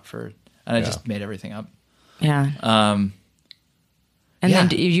out for, and I Yeah. just made everything up. Yeah. And Yeah,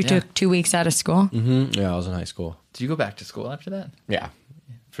 then you took 2 weeks out of school? Yeah, I was in high school. Did you go back to school after that? Yeah.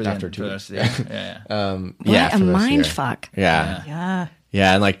 For the After end, 2 for the weeks. rest of the year? Yeah. Yeah. What for a the rest of the mind year. fuck. Yeah. Yeah.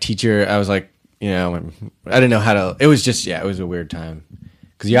 Yeah, and like teacher, I was like, you know, I didn't know how to. It was just, it was a weird time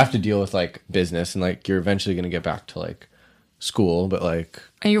because you have to deal with like business and like you're eventually going to get back to like school, but like,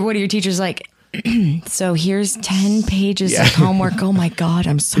 And what are your teachers like? So here's 10 pages of homework. Oh my God,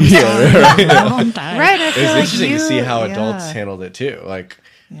 I'm so sorry. I'm tired. Right. I it feel was like interesting to see how yeah. adults handled it too. Like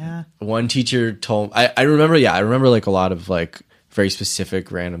Yeah. one teacher told, I remember like a lot of like very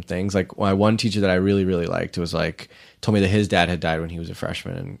specific random things. Like my one teacher that I really, really liked was like told me that his dad had died when he was a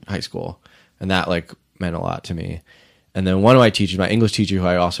freshman in high school, and that like meant a lot to me. And then one of my teachers, my English teacher, who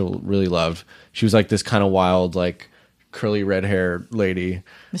I also really loved, she was like this kind of wild, like curly red hair lady.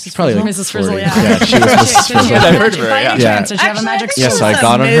 Mrs. She's probably like Mrs. Frizzle, 40. yeah. She was Mrs. Did she Frizzle. have a I've heard magic, of her, by any yeah. chance, did she have a Actually, magic I school? Yeah, so I Ms.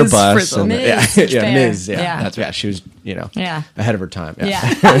 got on her Ms. bus. Frizzle. And, Ms. yeah, Fair. Ms. Yeah, Yeah. that's she was, you know, Yeah. ahead of her time.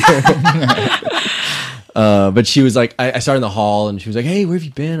 Yeah. But she was like, I started in the hall, and she was like, "Hey, where have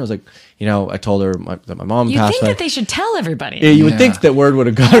you been?" I was like, you know, I told her that my mom You passed think away. that they should tell everybody? Yeah, you would Yeah. think that word would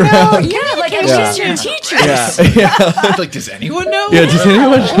have gone Oh, around. yeah, like it's Yeah. just your teachers. Yeah, Like, does anyone know? yeah. Does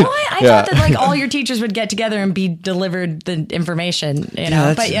anyone? What? I Yeah. thought that like all your teachers would get together and be delivered the information, you know.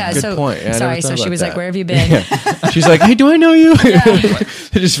 that's But a yeah, good so point. Yeah, I never sorry. thought So she about was that. like, "Where have you been?" She's like, "Hey, do I know you?" I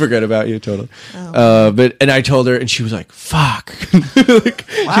just forgot about you totally. And I told her, and she was like, "Fuck!" Like,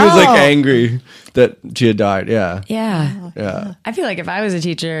 she was like angry that she had died. Yeah, Yeah. yeah. I feel like if I was a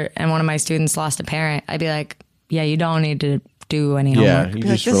teacher and one of my students lost a parent, I'd be like, "Yeah, you don't need to do any Yeah, homework." you Be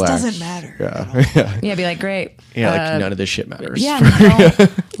like, just this relax. doesn't matter. Yeah, Yeah, be like, "Great." yeah. Like none of this shit matters. Yeah, no.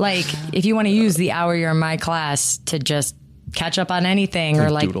 Like if you want to use the hour you're in my class to just catch up on anything or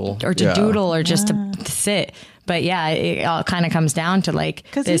like doodle. or to Yeah. doodle or just to sit. But yeah, it all kind of comes down to like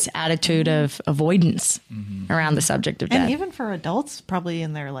 'Cause this attitude of avoidance around the subject of death. And even for adults, probably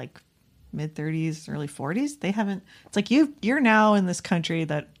in their like mid 30s, early 40s, they haven't. It's like you're now in this country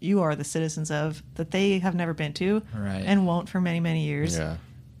that you are the citizens of that they have never been to, Right. and won't for many, many years. Yeah.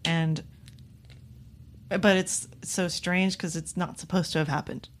 And but it's so strange because it's not supposed to have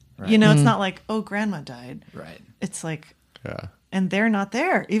happened. You know, it's not like, oh, grandma died. Right. It's like, Yeah. and they're not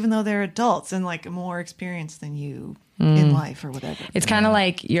there, even though they're adults and like more experienced than you in life or whatever. It's kind of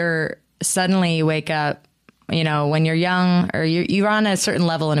like you're suddenly you wake up, you know, when you're young or you're on a certain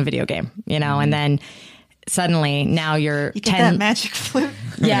level in a video game, you know, and then suddenly now you're You get 10 that magic flute.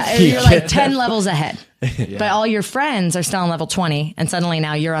 Yeah, you're like 10 levels ahead. But all your friends are still on level 20 and suddenly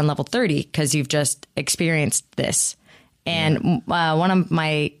now you're on level 30 because you've just experienced this. And one of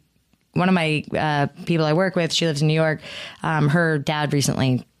my people I work with, she lives in New York. Her dad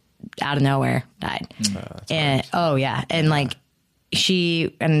recently out of nowhere died. And oh yeah, and like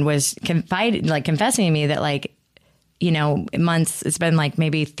she was confessing to me that like, you know, months, it's been like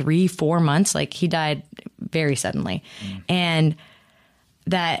maybe 3-4 months, like he died very suddenly. And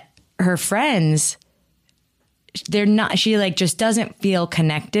that her friends, they're not, she like just doesn't feel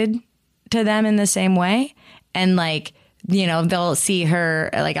connected to them in the same way. And like, you know, they'll see her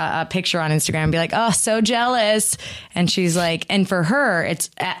like a picture on Instagram and be like, oh, so jealous. And she's like, and for her,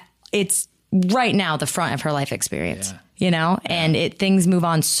 it's right now the front of her life experience, you know, and things move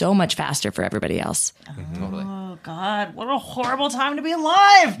on so much faster for everybody else. Totally. Oh God, what a horrible time to be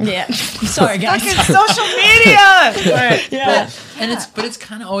alive! Yeah. Sorry, guys. Fucking social media. Yeah. And it's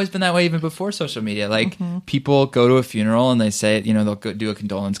kind of always been that way even before social media. Like people go to a funeral and they say, you know, they'll go do a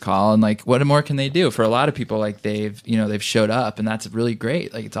condolence call and like, what more can they do? For a lot of people, like they've showed up and that's really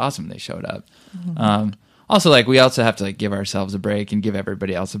great. Like it's awesome they showed up. also like we also have to like give ourselves a break and give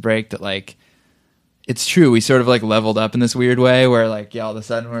everybody else a break. That like it's true, we sort of like leveled up in this weird way where like all of a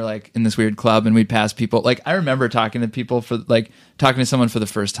sudden we're like in this weird club and we'd pass people. Like I remember talking to someone for the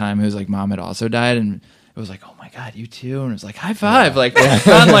first time who's like mom had also died, and it was like, oh my God, you too? And it was like, high five. Like,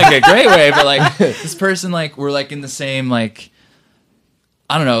 not in like a great way, but like this person, like, we're like in the same, like,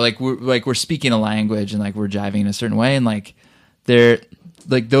 I don't know, like we're speaking a language and like we're jiving in a certain way. And like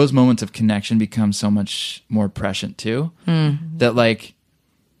like those moments of connection become so much more prescient too. That like,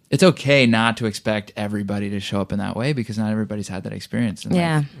 it's okay not to expect everybody to show up in that way because not everybody's had that experience. And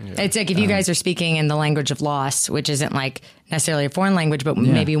yeah. It's like if you guys are speaking in the language of loss, which isn't like necessarily a foreign language, but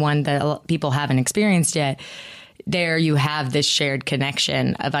maybe one that people haven't experienced yet, there you have this shared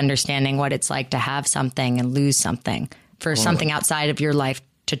connection of understanding what it's like to have something and lose something for something outside of your life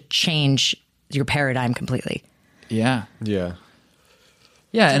to change your paradigm completely. Yeah. Yeah.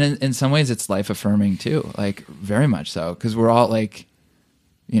 Yeah. And in some ways it's life affirming too. Like very much so. Cause we're all like,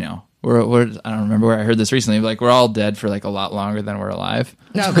 you know, we're I don't remember where I heard this recently, but like we're all dead for like a lot longer than we're alive.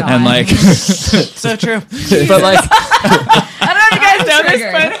 Oh God. And like So true. but like I don't know if you guys know this,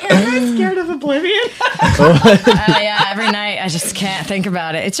 but I'm scared of oblivion. Yeah, every night I just can't think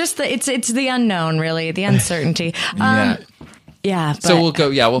about it. It's just it's the unknown, really, the uncertainty. Yeah. But, so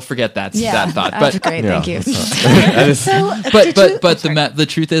we'll forget that thought. That's But great, thank you. but the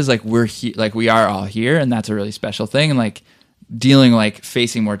truth is like we're here, like we are all here, and that's a really special thing. And like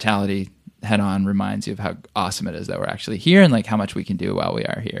facing mortality head on reminds you of how awesome it is that we're actually here and like how much we can do while we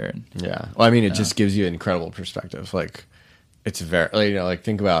are here. And, yeah. Well, I mean, it just gives you an incredible perspective. Like it's very, like, you know, like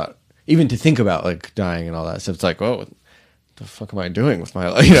think about like dying and all that stuff. It's like, whoa, what the fuck am I doing with my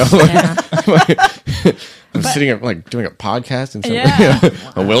life? You know, I'm sitting here like doing a podcast and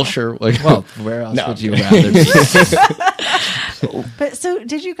a Wilshire. Like, well, where else would you rather be? But so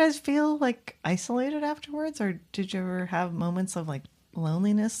did you guys feel like isolated afterwards, or did you ever have moments of like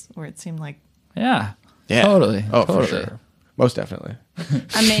loneliness where it seemed like Yeah, totally. Oh, totally. for sure. Most definitely.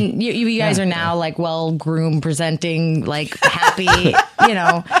 I mean, you guys are now like well-groomed, presenting, like happy, you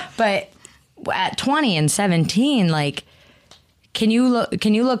know, but at 20 and 17, like, can you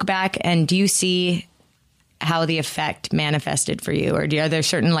look back and do you see how the effect manifested for you? Or are there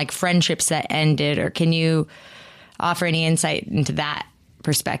certain like friendships that ended, or can you offer any insight into that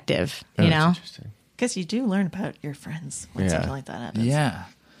perspective, you know? Interesting. because you do learn about your friends when something like that happens. Yeah.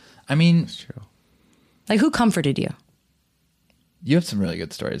 I mean, That's true. Like, who comforted you? you have some really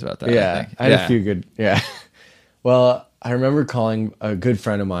good stories about that. Yeah, I I had a few good. Yeah. Well, I remember calling a good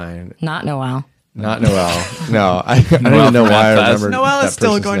friend of mine. Not Noel. Not Noel. No, I don't even know why I remember. Noelle that is still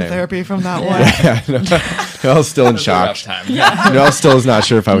person's going name. to therapy from that one. Noel's still in shock. Time. Noel still is not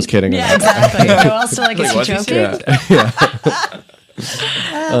sure if I was kidding. Or Yeah, not. exactly. Noel still like, is he was he joking? serious?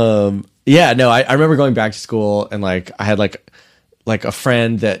 Yeah, no, I remember going back to school and like I had like a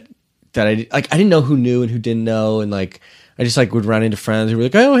friend that I didn't know who knew and who didn't know, and like I just like would run into friends who were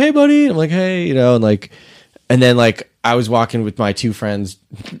like, oh hey buddy, and I'm like hey, you know, and then like I was walking with my two friends.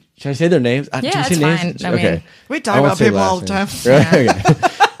 Should I say their names? Yeah, Do you it's say names? fine. I mean- Okay, We talk I won't about say people last all the time. names. Right?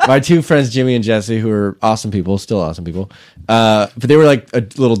 Okay. My two friends, Jimmy and Jesse, who are awesome people, still awesome people. But they were like a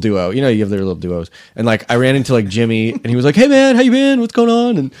little duo. You know, you have their little duos. And like I ran into like Jimmy and he was like, hey man, how you been? What's going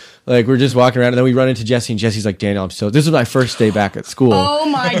on? And like we're just walking around and then we run into Jesse and Jesse's like, Daniel, this was my first day back at school. Oh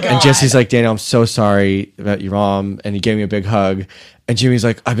my God. And Jesse's like, Daniel, I'm so sorry about your mom. And he gave me a big hug. And Jimmy's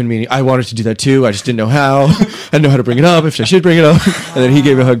like, I wanted to do that too. I just didn't know how. I didn't know how to bring it up, if I should bring it up. And then he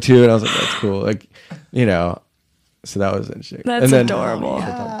gave me a hug too. And I was like, that's cool. Like, you know, so that was interesting. That's and then, adorable.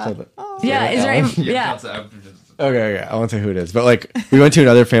 Yeah. Yeah, is there any, yeah. Okay, I won't say who it is, but like we went to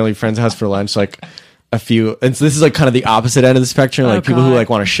another family friend's house for lunch, like a few, and so this is like kind of the opposite end of the spectrum, like people who God. like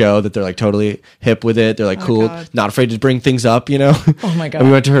want to show that they're like totally hip with it, they're like cool, God. not afraid to bring things up, you know. Oh my God. And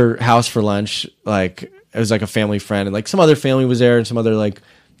we went to her house for lunch, like it was like a family friend, and like some other family was there, and some other like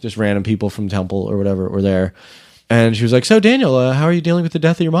just random people from Temple or whatever were there. And she was like, so Daniel, how are you dealing with the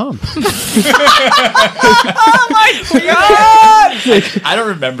death of your mom? I don't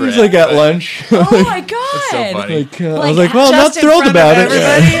remember It's it. like at lunch. Oh my God. so funny. Like, I was like, well, I'm not just in thrilled front about of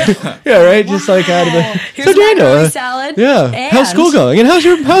it. Yeah, right. Just like out of the. Here's So Daniel, macaroni salad. yeah, And how's school going? And how's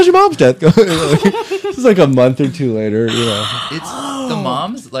your mom's death going? This is like a month or two later, you know. It's the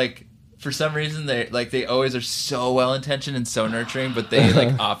moms, like, for some reason they always are so well intentioned and so nurturing, but they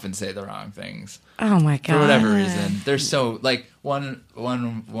like often say the wrong things Oh my God. for whatever reason. They're so like one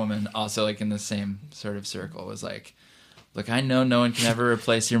woman also like in the same sort of circle was like, look, I know no one can ever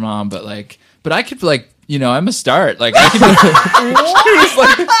replace your mom, but I could like, you know, I'm a start. Like I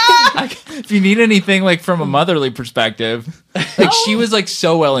could if you need anything like from a motherly perspective, like she was like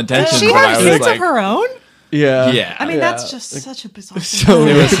so well intentioned. She but I had was kids like, of her own? Yeah. I mean, Yeah. that's just such a bizarre thing. So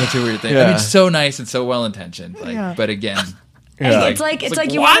It was such a weird thing. I Yeah. mean, so nice and so well intentioned. Like, Yeah. but again, Yeah. It's like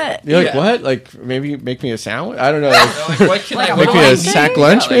you what? want to. You're like, Yeah. what? Like, maybe make me a sandwich? I don't know. Like, like, what can I make me a Wrong sack thing?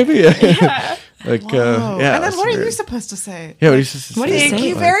 lunch, Yeah, like- maybe? Like, Whoa. yeah. And then that's what are you weird. supposed to say? Yeah, what are you supposed to What do you say? say? Thank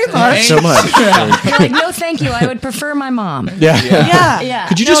you Like, very much. Thanks so much. You're like, no, thank you. I would prefer my mom. Yeah. Yeah. Yeah.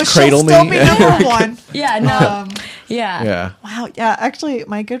 Could you No, just cradle she'll me? still be number one. Yeah. No. Yeah. Yeah. Wow. Yeah. Actually,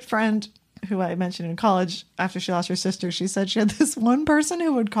 my good friend who I mentioned in college, after she lost her sister, she said she had this one person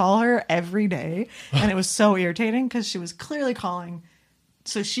who would call her every day. And it was so irritating because she was clearly calling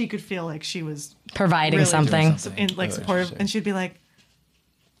so she could feel like she was Providing really something. like supportive. And she'd be like,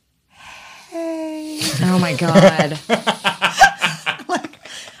 hey, Oh my god. like,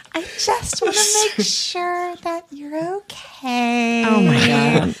 I just want to make sure that you're okay. Oh my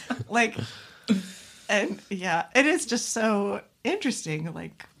god. Like, and yeah, it is just so interesting,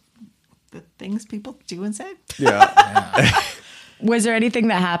 like the things people do and say. Yeah. Was there anything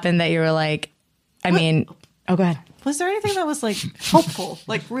that happened that you were like? I mean, oh, go ahead. Was there anything that was like helpful,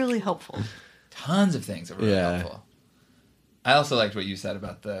 like really helpful? Tons of things that were really Yeah. helpful. I also liked what you said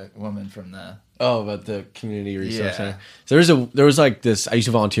about the woman from the. Oh, about the community resource Yeah. center. So there was like this. I used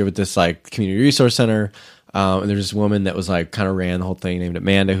to volunteer with this like community resource center, and there's this woman that was like kind of ran the whole thing named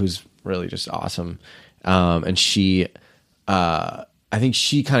Amanda, who's really just awesome. And she, I think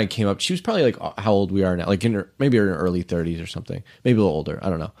she kind of came up. She was probably like how old we are now, like maybe in her early 30s or something, maybe a little older. I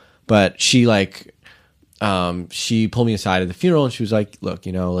don't know. But she like, she pulled me aside at the funeral and she was like, "Look,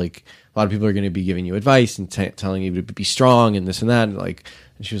 you know, like a lot of people are going to be giving you advice and telling you to be strong and this and that, and like."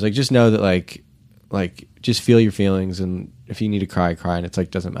 And she was like, "Just know that like just feel your feelings, and if you need to cry, cry, and it's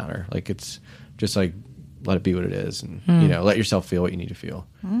like doesn't matter. Like it's just like let it be what it is, and you know, let yourself feel what you need to feel."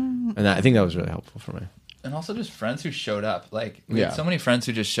 And I think that was really helpful for me. And also just friends who showed up. Like, we Yeah. had so many friends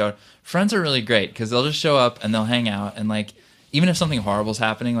who just showed. Friends are really great because they'll just show up and they'll hang out. And, like, even if something horrible's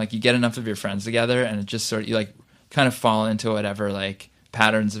happening, like, you get enough of your friends together and it just sort of, you, like, kind of fall into whatever, like,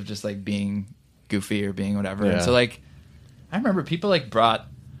 patterns of just, like, being goofy or being whatever. Yeah. And so, like, I remember people, like, brought...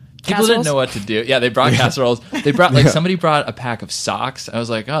 People Casseroles? didn't know what to do. Yeah, they brought casseroles. They brought, like, somebody brought a pack of socks. I was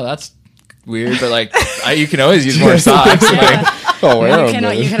like, oh, that's weird. But, like, you can always use more socks. Like, Oh,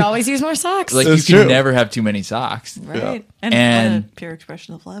 You can always use more socks. like That's you can true. never have too many socks. Right. And- what a pure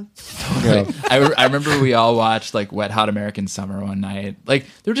expression of love. I remember we all watched like Wet Hot American Summer one night. Like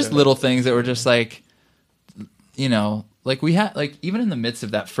there were just little things that were just like, you know, like we had like even in the midst of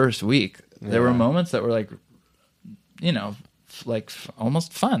that first week, there were moments that were like, you know,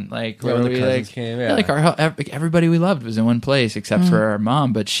 almost fun. Like where when the we cousins like, came, like everybody we loved was in one place except for our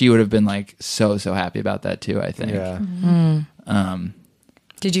mom, but she would have been like so happy about that too. I think. Yeah.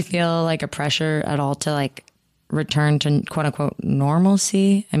 Did you feel like a pressure at all to like return to quote unquote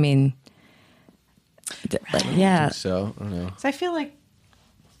normalcy? I mean, yeah. So I don't know. So I feel like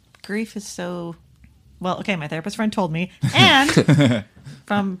grief is so well. Okay, my therapist friend told me, and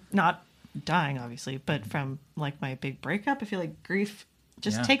from not dying, obviously, but from like my big breakup, I feel like grief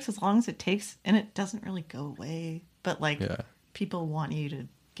just Yeah. takes as long as it takes, and it doesn't really go away. But like Yeah. people want you to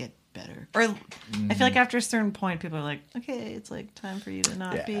get better, or I feel like after a certain point, people are like, okay, it's like time for you to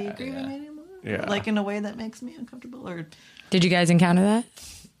not be grieving anymore. Yeah. Like in a way that makes me uncomfortable, or Did you guys encounter that?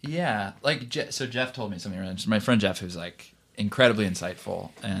 Yeah, like so Jeff told me something. My friend Jeff, who's like incredibly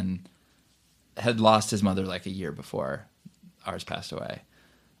insightful and had lost his mother like a year before ours passed away.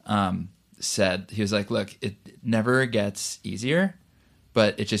 Said he was like, look, it never gets easier,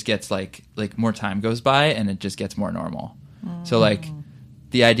 but it just gets like more time goes by and it just gets more normal. So like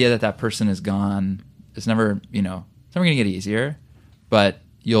the idea that person is gone is never, you know, it's never gonna get easier, but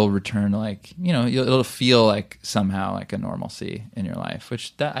you'll return like, you know, it'll feel like somehow like a normalcy in your life,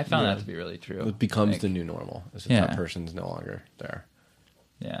 which that I found that to be really true. It becomes Like, the new normal. Is that Yeah. that person's no longer there.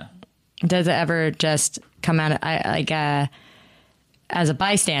 yeah. Does it ever just come out as a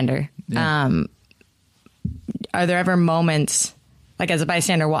bystander? Yeah. Are there ever moments like as a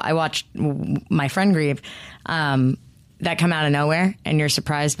bystander? I watched my friend grieve that come out of nowhere and you're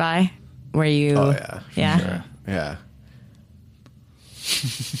surprised by where you. Oh yeah. for Yeah? sure. Yeah.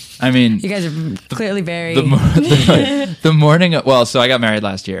 I mean, You guys are clearly very. the morning of, well, so I got married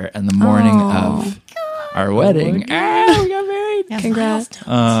last year, and the morning of our wedding, we got married. Congrats.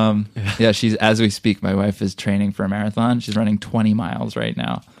 Yeah, she's, as we speak, my wife is training for a marathon. She's running 20 miles right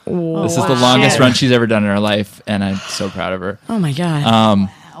now. This is the longest run she's ever done in her life, and I'm so proud of her. Oh my god.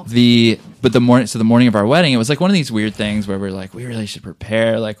 The morning of our wedding, it was like one of these weird things where we're like, we really should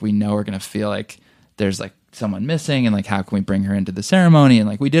prepare. Like, we know we're gonna feel like there's like someone missing, and like how can we bring her into the ceremony? And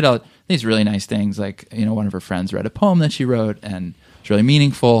like we did all these really nice things. Like, you know, one of her friends read a poem that she wrote, and it's really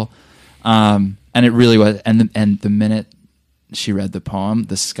meaningful. And it really was. And the minute she read the poem,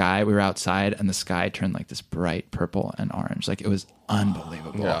 the sky, we were outside, and the sky turned like this bright purple and orange. Like, it was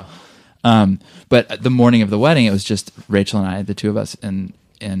unbelievable. Yeah. But the morning of the wedding, it was just Rachel and I, the two of us, in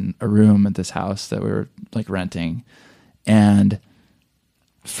a room at this house that we were like renting. And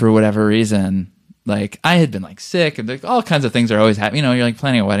for whatever reason, like, I had been like sick, and like all kinds of things are always happening. You know, you're like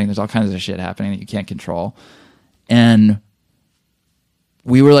planning a wedding, there's all kinds of shit happening that you can't control. And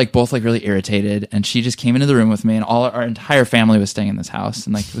we were like both like really irritated, and she just came into the room with me, and our entire family was staying in this house,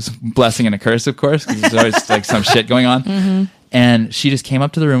 and like it was a blessing and a curse, of course, because there's always like some shit going on. Mm-hmm. And she just came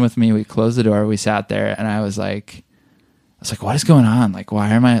up to the room with me. We closed the door, we sat there, and I was like, what is going on? Like, why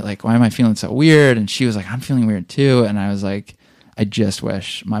am I feeling so weird? And she was like, I'm feeling weird too. And I was like, I just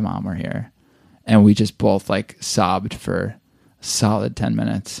wish my mom were here. And we just both like sobbed for a solid 10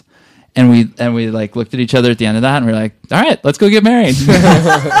 minutes. And we like looked at each other at the end of that, and we were like, all right, let's go get married.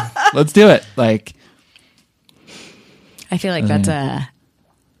 Let's do it. Like, I feel like that's a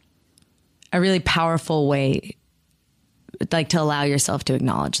really powerful way, like, to allow yourself to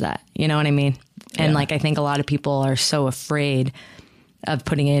acknowledge that. You know what I mean? And like, I think a lot of people are so afraid of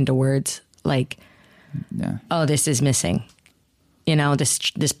putting it into words, like, oh, this is missing. You know,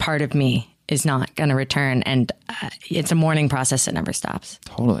 this part of me is not going to return. And it's a mourning process that never stops.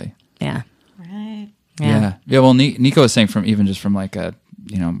 Totally. Yeah. Right. Yeah. Well, Nico was saying from like a,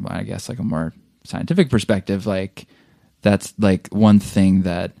 you know, I guess like a more scientific perspective, like that's like one thing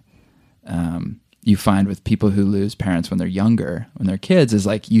that you find with people who lose parents when they're younger, when they're kids, is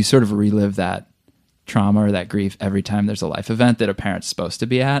like you sort of relive that trauma or that grief every time there's a life event that a parent's supposed to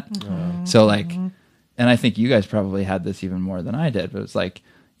be at. Mm-hmm. So like, and I think you guys probably had this even more than I did, but it's like,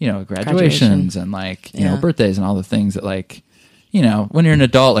 you know, graduations and like, you know, birthdays and all the things that like, you know, when you're an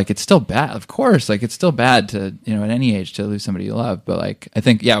adult, like it's still bad, of course, like it's still bad to, you know, at any age to lose somebody you love. But like, I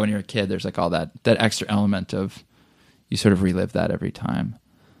think, when you're a kid, there's like all that extra element of you sort of relive that every time.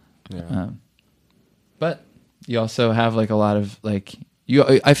 Yeah. But you also have like a lot of like,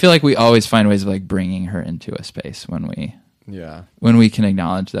 I feel like we always find ways of like bringing her into a space when we can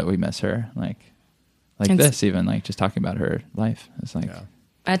acknowledge that we miss her, like this, even like just talking about her life. It's like,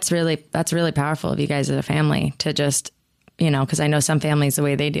 that's really powerful of you guys as a family to just, you know, because I know some families, the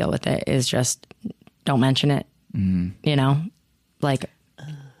way they deal with it is just don't mention it, you know, like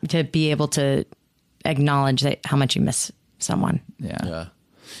to be able to acknowledge that how much you miss someone. Yeah.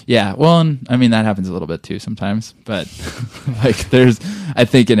 Yeah. Well, and I mean, that happens a little bit too sometimes, but like I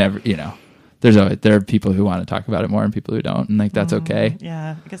think in every, you know, there are people who want to talk about it more and people who don't. And like, that's okay.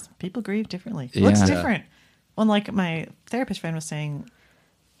 Yeah. Because people grieve differently. Yeah. What's different? Well, like my therapist friend was saying,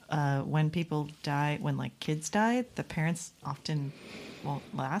 when people die, when like kids die, the parents often won't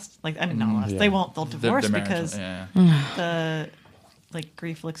last. Like, I mean, not last. They won't, they'll divorce because the like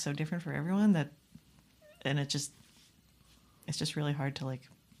grief looks so different for everyone and it's just really hard to like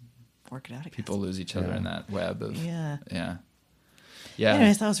work it out. I guess. People lose each other in that web of yeah.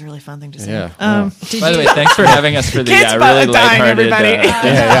 Anyways, that was a really fun thing to say. Yeah. By the way, thanks for having us for the really lighthearted.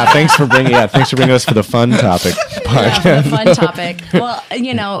 Thanks for bringing us for the fun topic. Yeah, the fun topic. Well,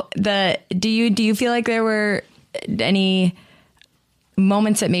 you know, do you feel like there were any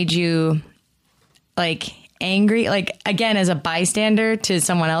moments that made you like angry, like again as a bystander to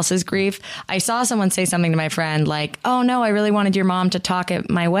someone else's grief? I saw someone say something to my friend like, oh no, I really wanted your mom to talk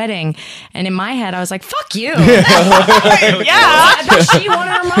at my wedding, and in my head I was like, fuck you. But she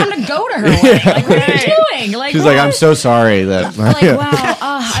wanted her mom to go to her wedding. Like, what are you doing? Like, she's like, I'm so sorry that like, wow,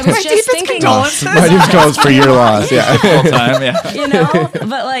 I was just thinking my deepest condolences for your loss. Whole time, you know,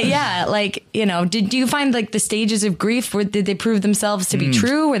 but like, you know, did you find like the stages of grief, did they prove themselves to be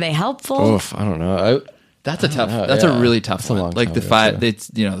true? Were they helpful? Oof, I don't know. That's a really tough one. long like time the ago, five,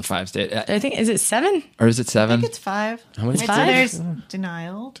 it's, you know, the 5 state. I think, is it 7? Or is it 7? I think it's 5. How many? So Five? there's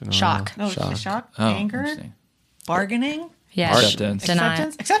denial. Shock. No, shock. Oh, Anger. interesting. Bargaining. Yeah. Acceptance.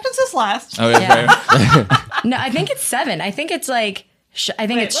 Denial. Acceptance is last. Oh, yeah. No, I think it's 7. I think it's like,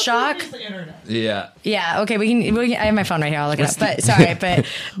 it's shock. Yeah. Yeah. Okay. We can. I have my phone right here. I'll look it up. But sorry.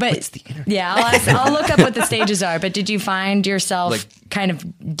 But yeah, I'll look up what the stages are. But did you find yourself Like, kind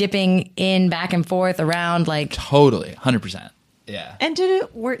of dipping in back and forth around like? Totally. 100%. Yeah. And did you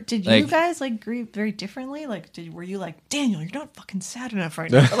Like- guys like grieve very differently? Like, were you like, Daniel, you're not fucking sad enough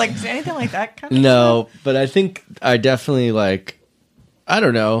right now? Like anything like that kind of No, but I think I definitely like, I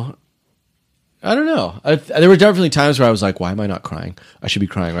don't know. There were definitely times where I was like, why am I not crying? I should be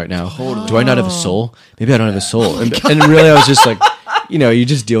crying right now. Do I not have a soul? Maybe I don't have a soul. And really I was just like, you know, you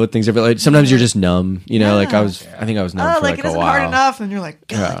just deal with things. Like, sometimes you're just numb. You know, like I think I was numb for like like it a isn't while. hard enough, and you're like,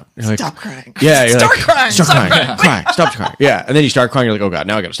 God, Yeah. You're like, stop crying. Yeah, you're start like, crying. Stop crying. Cry. Stop crying. Yeah, and then you start crying. You're like, oh God,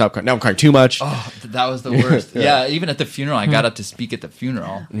 now I got to stop crying. Now I'm crying too much. Oh, that was the worst. Yeah, even at the funeral, I got up to speak at the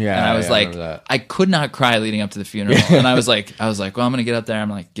funeral. Yeah, and I was yeah, I like, remember that. I could not cry leading up to the funeral, and I was like, well, I'm gonna get up there. I'm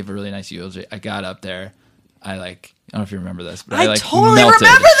like, give a really nice eulogy. I got up there. I don't know if you remember this, but I like totally melted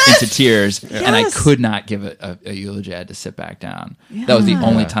remember this! into tears, and I Yes. could not give a eulogy. I had to sit back down. That was the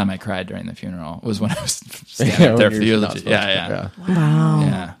only time I cried during the funeral. Was when I was standing Yeah, up there when for the you're not eulogy. supposed Yeah. to. Wow.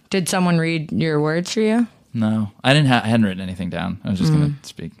 Yeah. Did someone read your words for you? No, I didn't. I hadn't written anything down. I was just gonna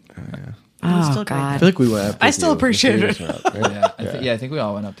speak. Oh, still great. I God. feel like we went up. I with still you. appreciate The it. series went up, right? Yeah, I think we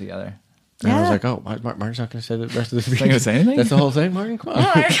all went up together. And I was Yeah. like, oh, Martin's not going to say the rest of the speech. Not gonna say anything? That's the whole thing, Martin. Come on.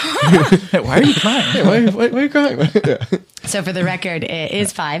 Why are you crying? Why are you crying? So for the record, it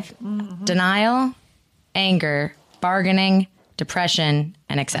is 5. Denial, anger, bargaining, depression,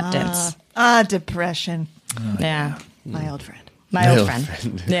 and acceptance. Depression. Yeah. My old friend. My old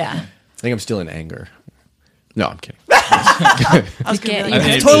friend. Yeah. I think I'm still in anger. No, I'm kidding. I was You can't- gonna be like, you it's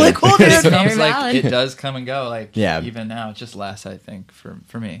can't- totally cool, It dude. comes Very like valid. it does come and go. Like Yeah. even now, it just lasts. I think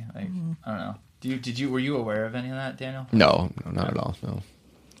for me, like I don't know. Were you aware of any of that, Daniel? No, not at all. No.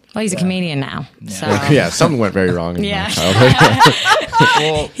 Well, he's a comedian now. So Yeah, something went very wrong in Yeah. my childhood.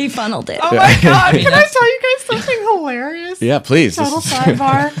 Well, he funneled it. Oh my God. Can I that's- tell you guys something hilarious? Yeah, please. Total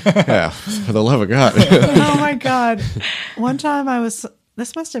sidebar. Yeah, for the love of God. Oh my God. One time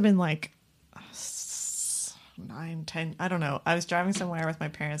this must have been like 9, 10, I don't know. I was driving somewhere with my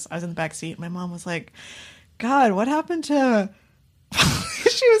parents. I was in the back seat. My mom was like, God, what happened to...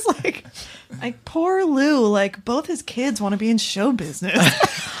 She was like, poor Lou, like both his kids want to be in show business.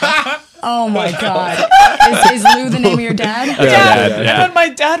 Oh my God. Is Lou the name of your dad? Dad. yeah. And then my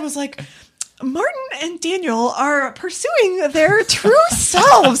dad was like, Martin and Daniel are pursuing their true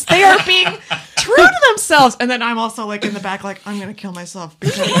selves. They are being true to themselves. And then I'm also like in the back, like, I'm going to kill myself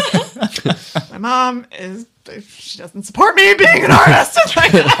because my mom she doesn't support me being an artist.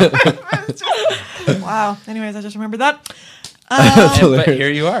 It's just- wow. Anyways, I just remembered that. but here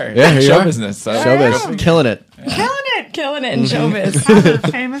you are. Yeah, here you show are. business. So Showbiz, killing it. Killing it in showbiz. I'm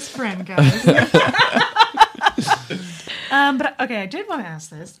a famous friend, guys. But okay, I did want to ask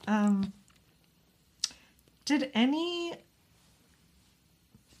this. Did any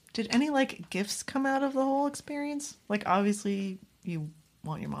like gifts come out of the whole experience? Like, obviously you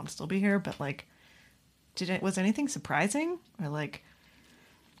want your mom to still be here, but like, was anything surprising or like?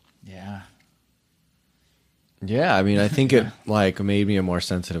 Yeah. Yeah, I mean, I think it like made me a more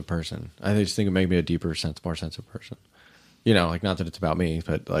sensitive person. I just think it made me a more sensitive person. You know, like not that it's about me,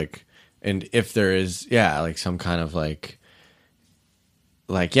 but like, and if there is, yeah, like some kind of like,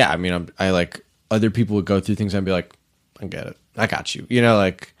 yeah, I mean, I like other people would go through things and be like, I get it, I got you. You know,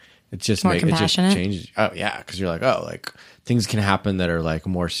 like it just More it just compassionate? changes. Oh yeah, because you're like, oh, like things can happen that are like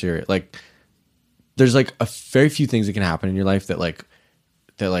more serious. Like there's like a very few things that can happen in your life that like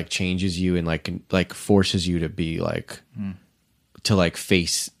changes you and like forces you to be like to like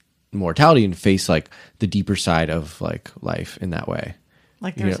face mortality and face like the deeper side of like life in that way.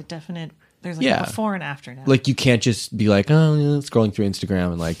 Like there's Yeah. a definite, there's like Yeah. a before and after now. Like you can't just be like, oh, yeah, scrolling through Instagram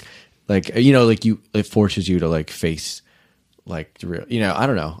and like you know, like it forces you to like face like the real, you know, I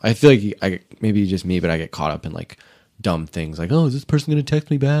don't know. I feel like maybe just me, but I get caught up in like dumb things like, oh, is this person gonna text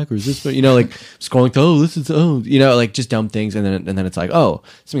me back, or is this, you know, like scrolling through, you know, like just dumb things, and then it's like, oh,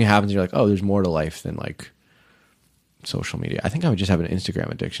 something happens and you're like, oh, there's more to life than like social media. I think I would just have an Instagram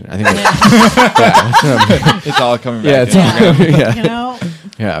addiction. I think It's all coming back. yeah, it's yeah, you know,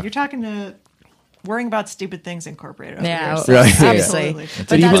 yeah. you're talking to worrying about stupid things incorporated. Over Yeah, years. Right, yeah. obviously. Absolutely.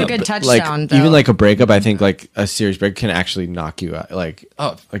 But that's a good like touchdown, though. even like a breakup, I think like a serious break can actually knock you out, like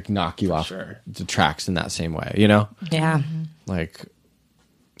knock you off Sure. the tracks in that same way, you know, yeah. like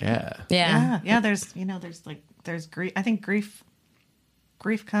yeah. Yeah. There's grief. I think grief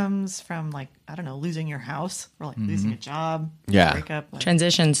comes from like, I don't know, losing your house or like losing a job. Yeah. Breakup. Like,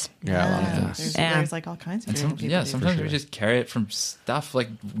 Transitions. Yeah, a lot of things. There's like all kinds of grief. Yeah, sometimes we just carry it from stuff like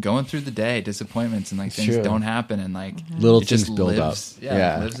going through the day, disappointments, and like things true. don't happen, and like Little it just things build lives, up. Yeah,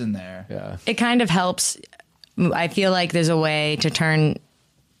 Yeah. it lives in there. Yeah. It kind of helps. I feel like there's a way to turn,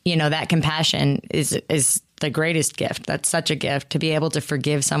 you know, that compassion is the greatest gift. That's such a gift, to be able to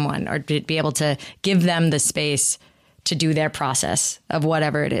forgive someone or to be able to give them the space to do their process of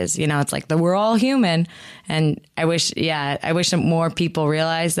whatever it is. You know, it's like we're all human. And I wish that more people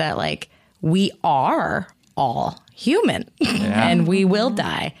realize that like we are all human and we will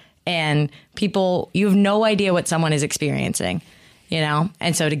die. And people, you have no idea what someone is experiencing, you know?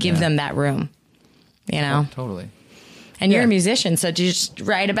 And so to give them that room, you know? Totally. And you're a musician, so did you just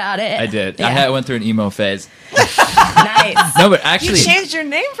write about it? I did. Yeah. I went through an emo phase. Nice. No, but actually, You changed your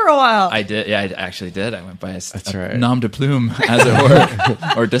name for a while. I did. Yeah, I actually did. I went by That's a right. nom de plume, as it were,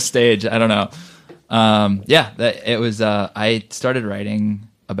 or de stage. I don't know. It was. I started writing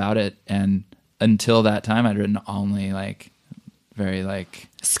about it, and until that time, I'd written only like very like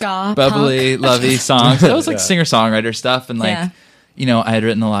Ska, bubbly, punk. lovey songs. That was like Yeah. singer-songwriter stuff, and like Yeah. I had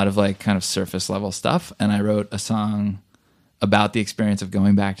written a lot of like kind of surface level stuff, and I wrote a song about the experience of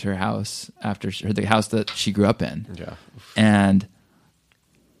going back to her house the house that she grew up in. Yeah. And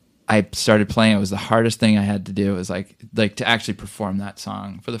I started playing. It was the hardest thing I had to do. It was like to actually perform that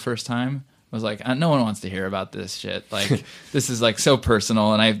song for the first time. I was like, no one wants to hear about this shit. Like this is like so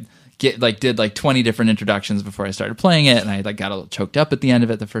personal. And I did like 20 different introductions before I started playing it. And I like got a little choked up at the end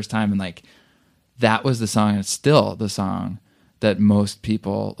of it the first time. And like, that was the song. And it's still the song that most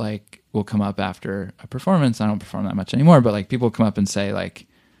people like will come up after a performance. I don't perform that much anymore, but like people come up and say like,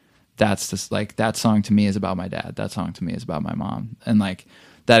 that's just like, that song to me is about my dad. That song to me is about my mom. And like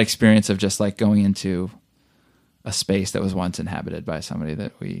that experience of just like going into a space that was once inhabited by somebody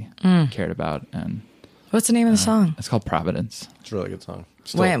that we cared about. And What's the name of the song? it's called Providence. It's a really good song.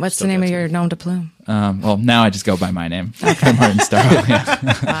 Wait, what's the name of your nom de plume? Well, now I just go by my name. Martin Starr.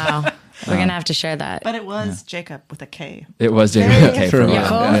 Yeah. Wow. We're going to have to share that. But it was Jacob with a K. It was Jacob K for a while.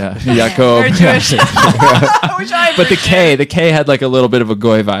 Yaakov? Yeah. Yaakov. Very Jewish. Which I But the K had like a little bit of a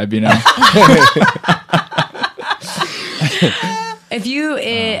goy vibe, you know? If you,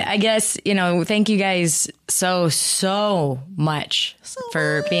 I guess, thank you guys so much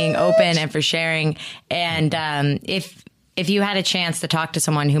for being open and for sharing. And if you had a chance to talk to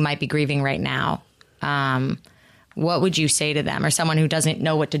someone who might be grieving right now, what would you say to them? Or someone who doesn't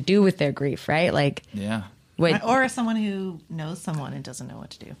know what to do with their grief, right? Like, Yeah. wait, Or someone who knows someone and doesn't know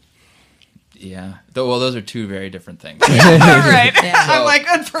what to do. Yeah. Well, those are two very different things. All right. Yeah. I'm like,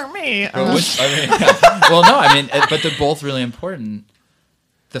 good for me. Well, no, I mean, but they're both really important.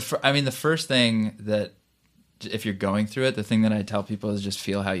 The first thing that, if you're going through it, the thing that I tell people is just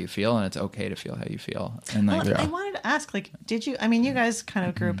feel how you feel, and it's okay to feel how you feel. And like, Well, I wanted to ask, like, did you, you guys kind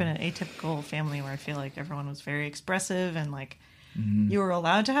of grew up in an atypical family where I feel like everyone was very expressive and like you were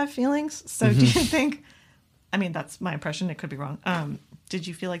allowed to have feelings. So do you think, that's my impression, it could be wrong. Did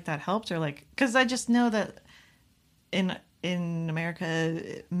you feel like that helped, or like, because I just know that in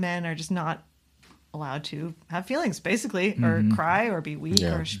America, men are just not allowed to have feelings, basically, or cry, or be weak,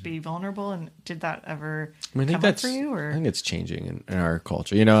 Yeah. or be vulnerable. And did that ever I think come up that's for you? Or I think it's changing in our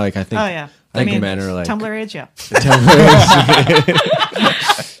culture. Like I think. oh yeah, I think men are like Tumblr age, yeah.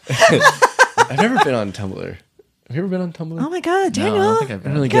 I've never been on Tumblr. Have you ever been on Tumblr? Oh my god, no, I Daniel! don't think I've I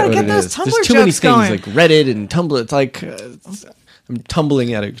been. don't really Gotta get what get it those is. Tumblr There's too many jokes things going. like Reddit and Tumblr. It's like I'm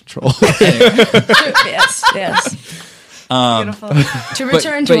tumbling out of control. yes. Beautiful. To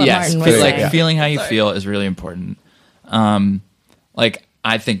return to what Martin was like saying. feeling how you feel is really important. Like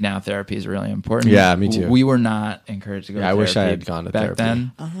I think now therapy is really important. Yeah, me too. We were not encouraged to go. Yeah, to I wish I therapy had gone to back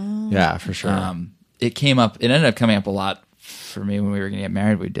therapy. then. Yeah, for sure. It ended up coming up a lot for me when we were going to get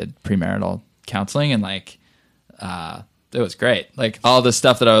married. We did premarital counseling, and like it was great. Like all the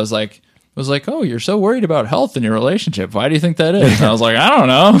stuff that I was like, oh, you're so worried about health in your relationship. Why do you think that is? And I was like, I don't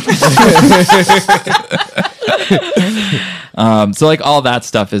know. So like all that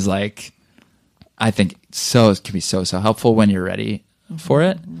stuff is like, I think it can be so helpful when you're ready for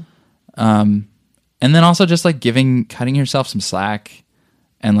it. And then also just like cutting yourself some slack,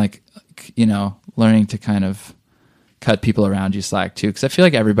 and like, learning to kind of cut people around you slack too. Cause I feel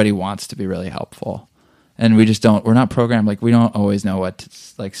like everybody wants to be really helpful, and we're not programmed. Like we don't always know what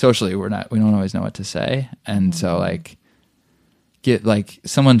socially we don't always know what to say. And so like,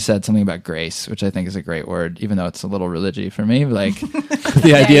 someone said something about grace, which I think is a great word, even though it's a little religious for me. Like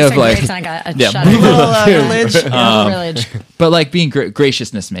the idea of like, Village. but like being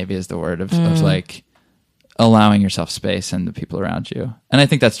graciousness maybe is the word of like allowing yourself space and the people around you. And I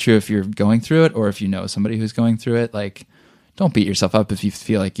think that's true if you're going through it, or if you know somebody who's going through it. Like, don't beat yourself up if you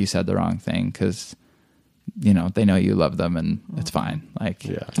feel like you said the wrong thing, because they know you love them, and it's fine. Like,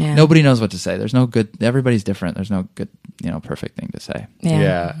 Yeah. nobody knows what to say. There's no good. Everybody's different. There's no good, perfect thing to say.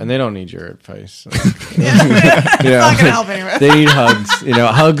 yeah, and they don't need your advice. It's not gonna help anyway. They need hugs.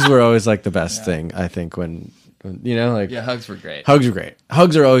 Hugs were always like the best thing. I think when Hugs were great. hugs are great.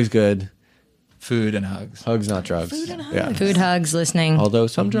 Hugs are always good. Food and hugs. Hugs, not drugs. Food and hugs. Yeah. Food, hugs, listening. Although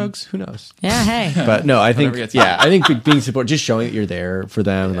some drugs, who knows? Yeah, hey. But no, I think Whatever gets I think being support, just showing that you're there for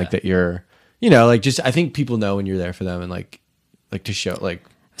them, and like that you're, I think people know when you're there for them, and like to show like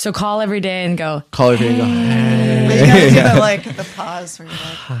So call every day and go, call everything and go, hey. But you gotta do the pause where you're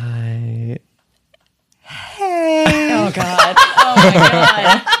like, Hi. Hey. Oh God. Oh my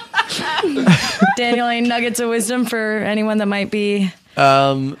God. Daniel, any nuggets of wisdom for anyone that might be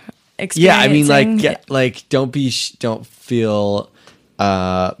experiencing? Yeah, I mean, like don't feel.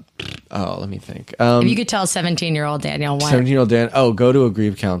 Let me think. If you could tell 17-year-old Daniel what 17-year-old Dan, go to a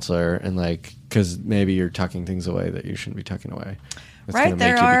grief counselor and because maybe you're tucking things away that you shouldn't be tucking away. That's Right, gonna make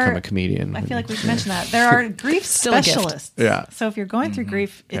there you are- become a comedian. I feel like we should mention that. There are grief Still a gift. specialists. Yeah. So if you're going through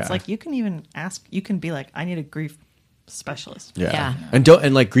grief, it's Yeah. like you can even ask, you can be like, I need a grief specialist. Yeah. And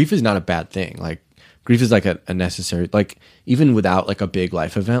like grief is not a bad thing. Like grief is like a necessary, like even without like a big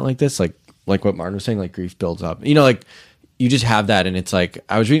life event like this, like what Martin was saying, like grief builds up. You know, like you just have that, and it's like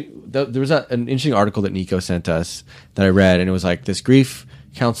I was reading. There was an interesting article that Nico sent us that I read, and it was like this grief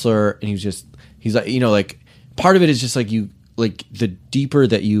counselor, and he's like, you know, like part of it is just like you. Like the deeper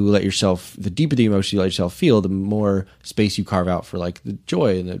that you let yourself, the deeper the emotion you let yourself feel, the more space you carve out for like the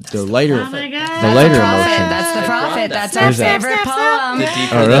joy and the lighter, the lighter emotion. That's the prophet. That's What our is that? favorite poem. The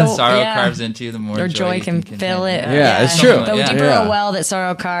deeper Oh, that really? sorrow Yeah. carves into you, the more Or joy you can fill it. contain. Yeah, it's true. The Yeah. deeper Yeah. a well that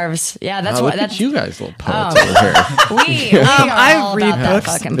sorrow carves. Yeah, that's Oh, what look that's at you guys, little poets Oh. over here. we I are all read about that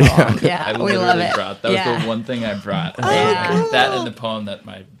books. fucking poem. Yeah, I we literally love it. brought. That was Yeah. the one thing I brought. Yeah. That and the poem that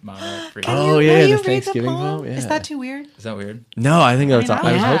my mom read. Oh, Will yeah, you the read Thanksgiving poem? poem? Yeah. Is that too weird? Is that weird? No, I think that's. I mean,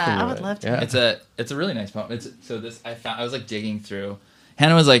 I was yeah, hoping. I you would love to. Yeah. It's a really nice poem. I was like digging through.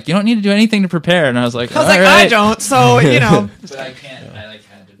 Hannah was like, "You don't need to do anything to prepare," and I was like, I was like, "All I right." don't, so, you know. But I can't. I like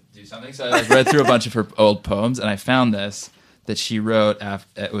had to do something, so I like read through a bunch of her old poems, and I found this that she wrote.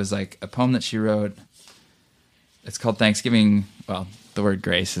 It was like a poem that she wrote. It's called Thanksgiving. Well, the word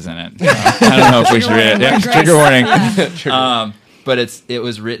grace is in it. I don't know if we should read it. Yeah, trigger warning. But it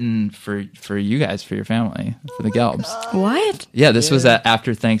was written for you guys, for your family, for the Gelbs. What? Yeah, this was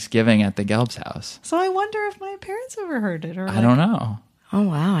after Thanksgiving at the Gelbs house. So I wonder if my parents overheard it. Or I don't know. Oh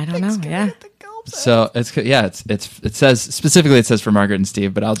wow, I don't know. Yeah. So it says specifically it says for Margaret and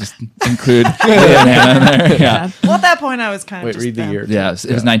Steve, but I'll just include Leah and Hannah in there. Yeah, Well, at that point, I was kind of Wait, just read the them. year. yeah. It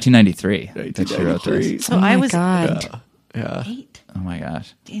was 1993 that she wrote this. So Oh my I was God. Yeah. 8. Oh my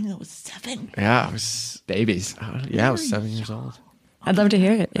gosh, Daniel was 7. Yeah, I was. babies. Yeah, I was 7 years old. I'd love to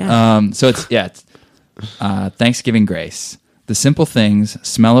hear it. Yeah. So it's Thanksgiving grace. The simple things: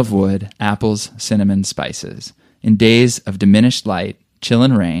 smell of wood, apples, cinnamon, spices. In days of diminished light, chill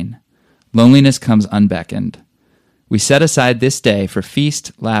and rain, loneliness comes unbeckoned. We set aside this day for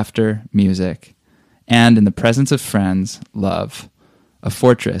feast, laughter, music, and in the presence of friends, love, a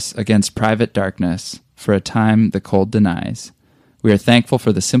fortress against private darkness. For a time the cold denies. We are thankful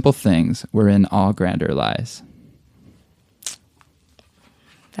for the simple things wherein all grandeur lies.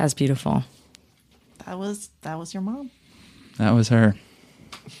 That's beautiful. That was your mom. That was her.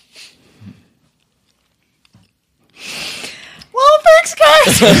 Well, thanks,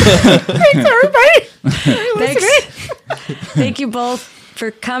 guys. Thanks, everybody. Thanks. Thank you both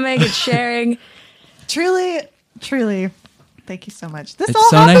for coming and sharing. Truly, thank you so much. This It's all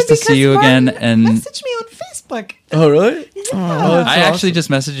so happened nice to because see you Martin again, and- messaged me on Facebook. Oh, really? I actually just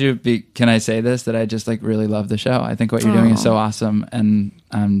messaged you. Can I say this? That I just like really love the show. I think what you're doing is so awesome, and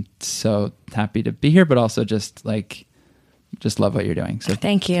I'm so happy to be here. But also just love what you're doing. So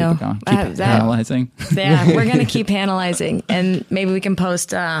Thank you. Keep it going. Keep analyzing. Yeah, we're gonna keep analyzing, and maybe we can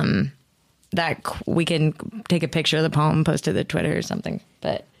post we can take a picture of the poem and post it to Twitter or something.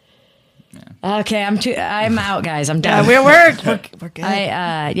 But okay, I'm out, guys. I'm done. We're good.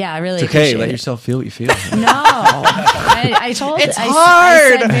 I really It's okay. appreciate Let it. yourself feel what you feel. No, I told It's I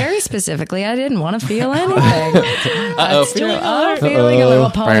hard. said very specifically, I didn't want to feel anything. That's true. feeling Feeling a little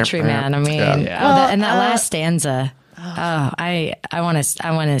poetry, man. I mean, Yeah. that last stanza. I want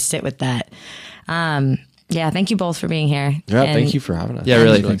to sit with that. Yeah, thank you both for being here. Yeah, And- thank you for having us. Yeah,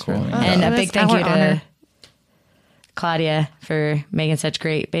 really. It's Thanks for cool. having me. And It a was big thank our you to honor. Claudia for making such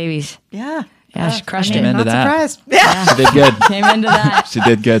great babies. Yeah. Yeah, she crushed Came it. into Not that. surprised. Yeah. She did good. Came into that. She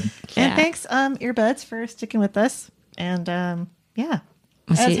did good. Yeah. And thanks, Earbuds, for sticking with us. And yeah.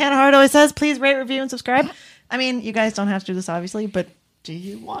 We'll As see- Hannah Hart always says, please rate, review, and subscribe. I mean, you guys don't have to do this, obviously, but do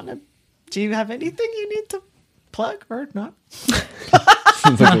you have anything you need to plug or not?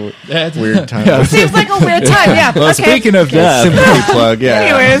 Seems like a weird time. Seems like a weird time. Yeah. Well, okay. speaking of that, Sympathy plug. Yeah.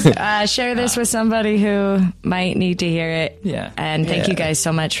 Anyways, share this with somebody who might need to hear it. Yeah. And thank you guys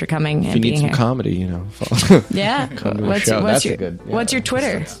so much for coming If you and need being some here. comedy, Yeah. come to a show. That's your, a good. Yeah. What's your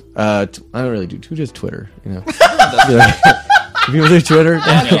Twitter? I don't really do. Who does Twitter? People do Twitter.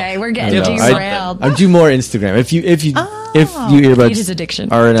 Okay, we're getting I know. derailed. I do more Instagram. If you Peter's earbuds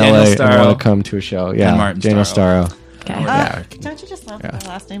addiction. are in Daniel LA and Starro. want to come to a show, yeah, And Martin Daniel Starro. Starro. Okay. Yeah. don't you just love that my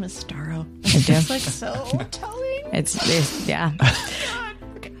last name is Starro? I do. It's like so telling. It's yeah.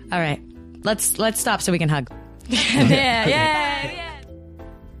 All right. Let's stop so we can hug. Yeah.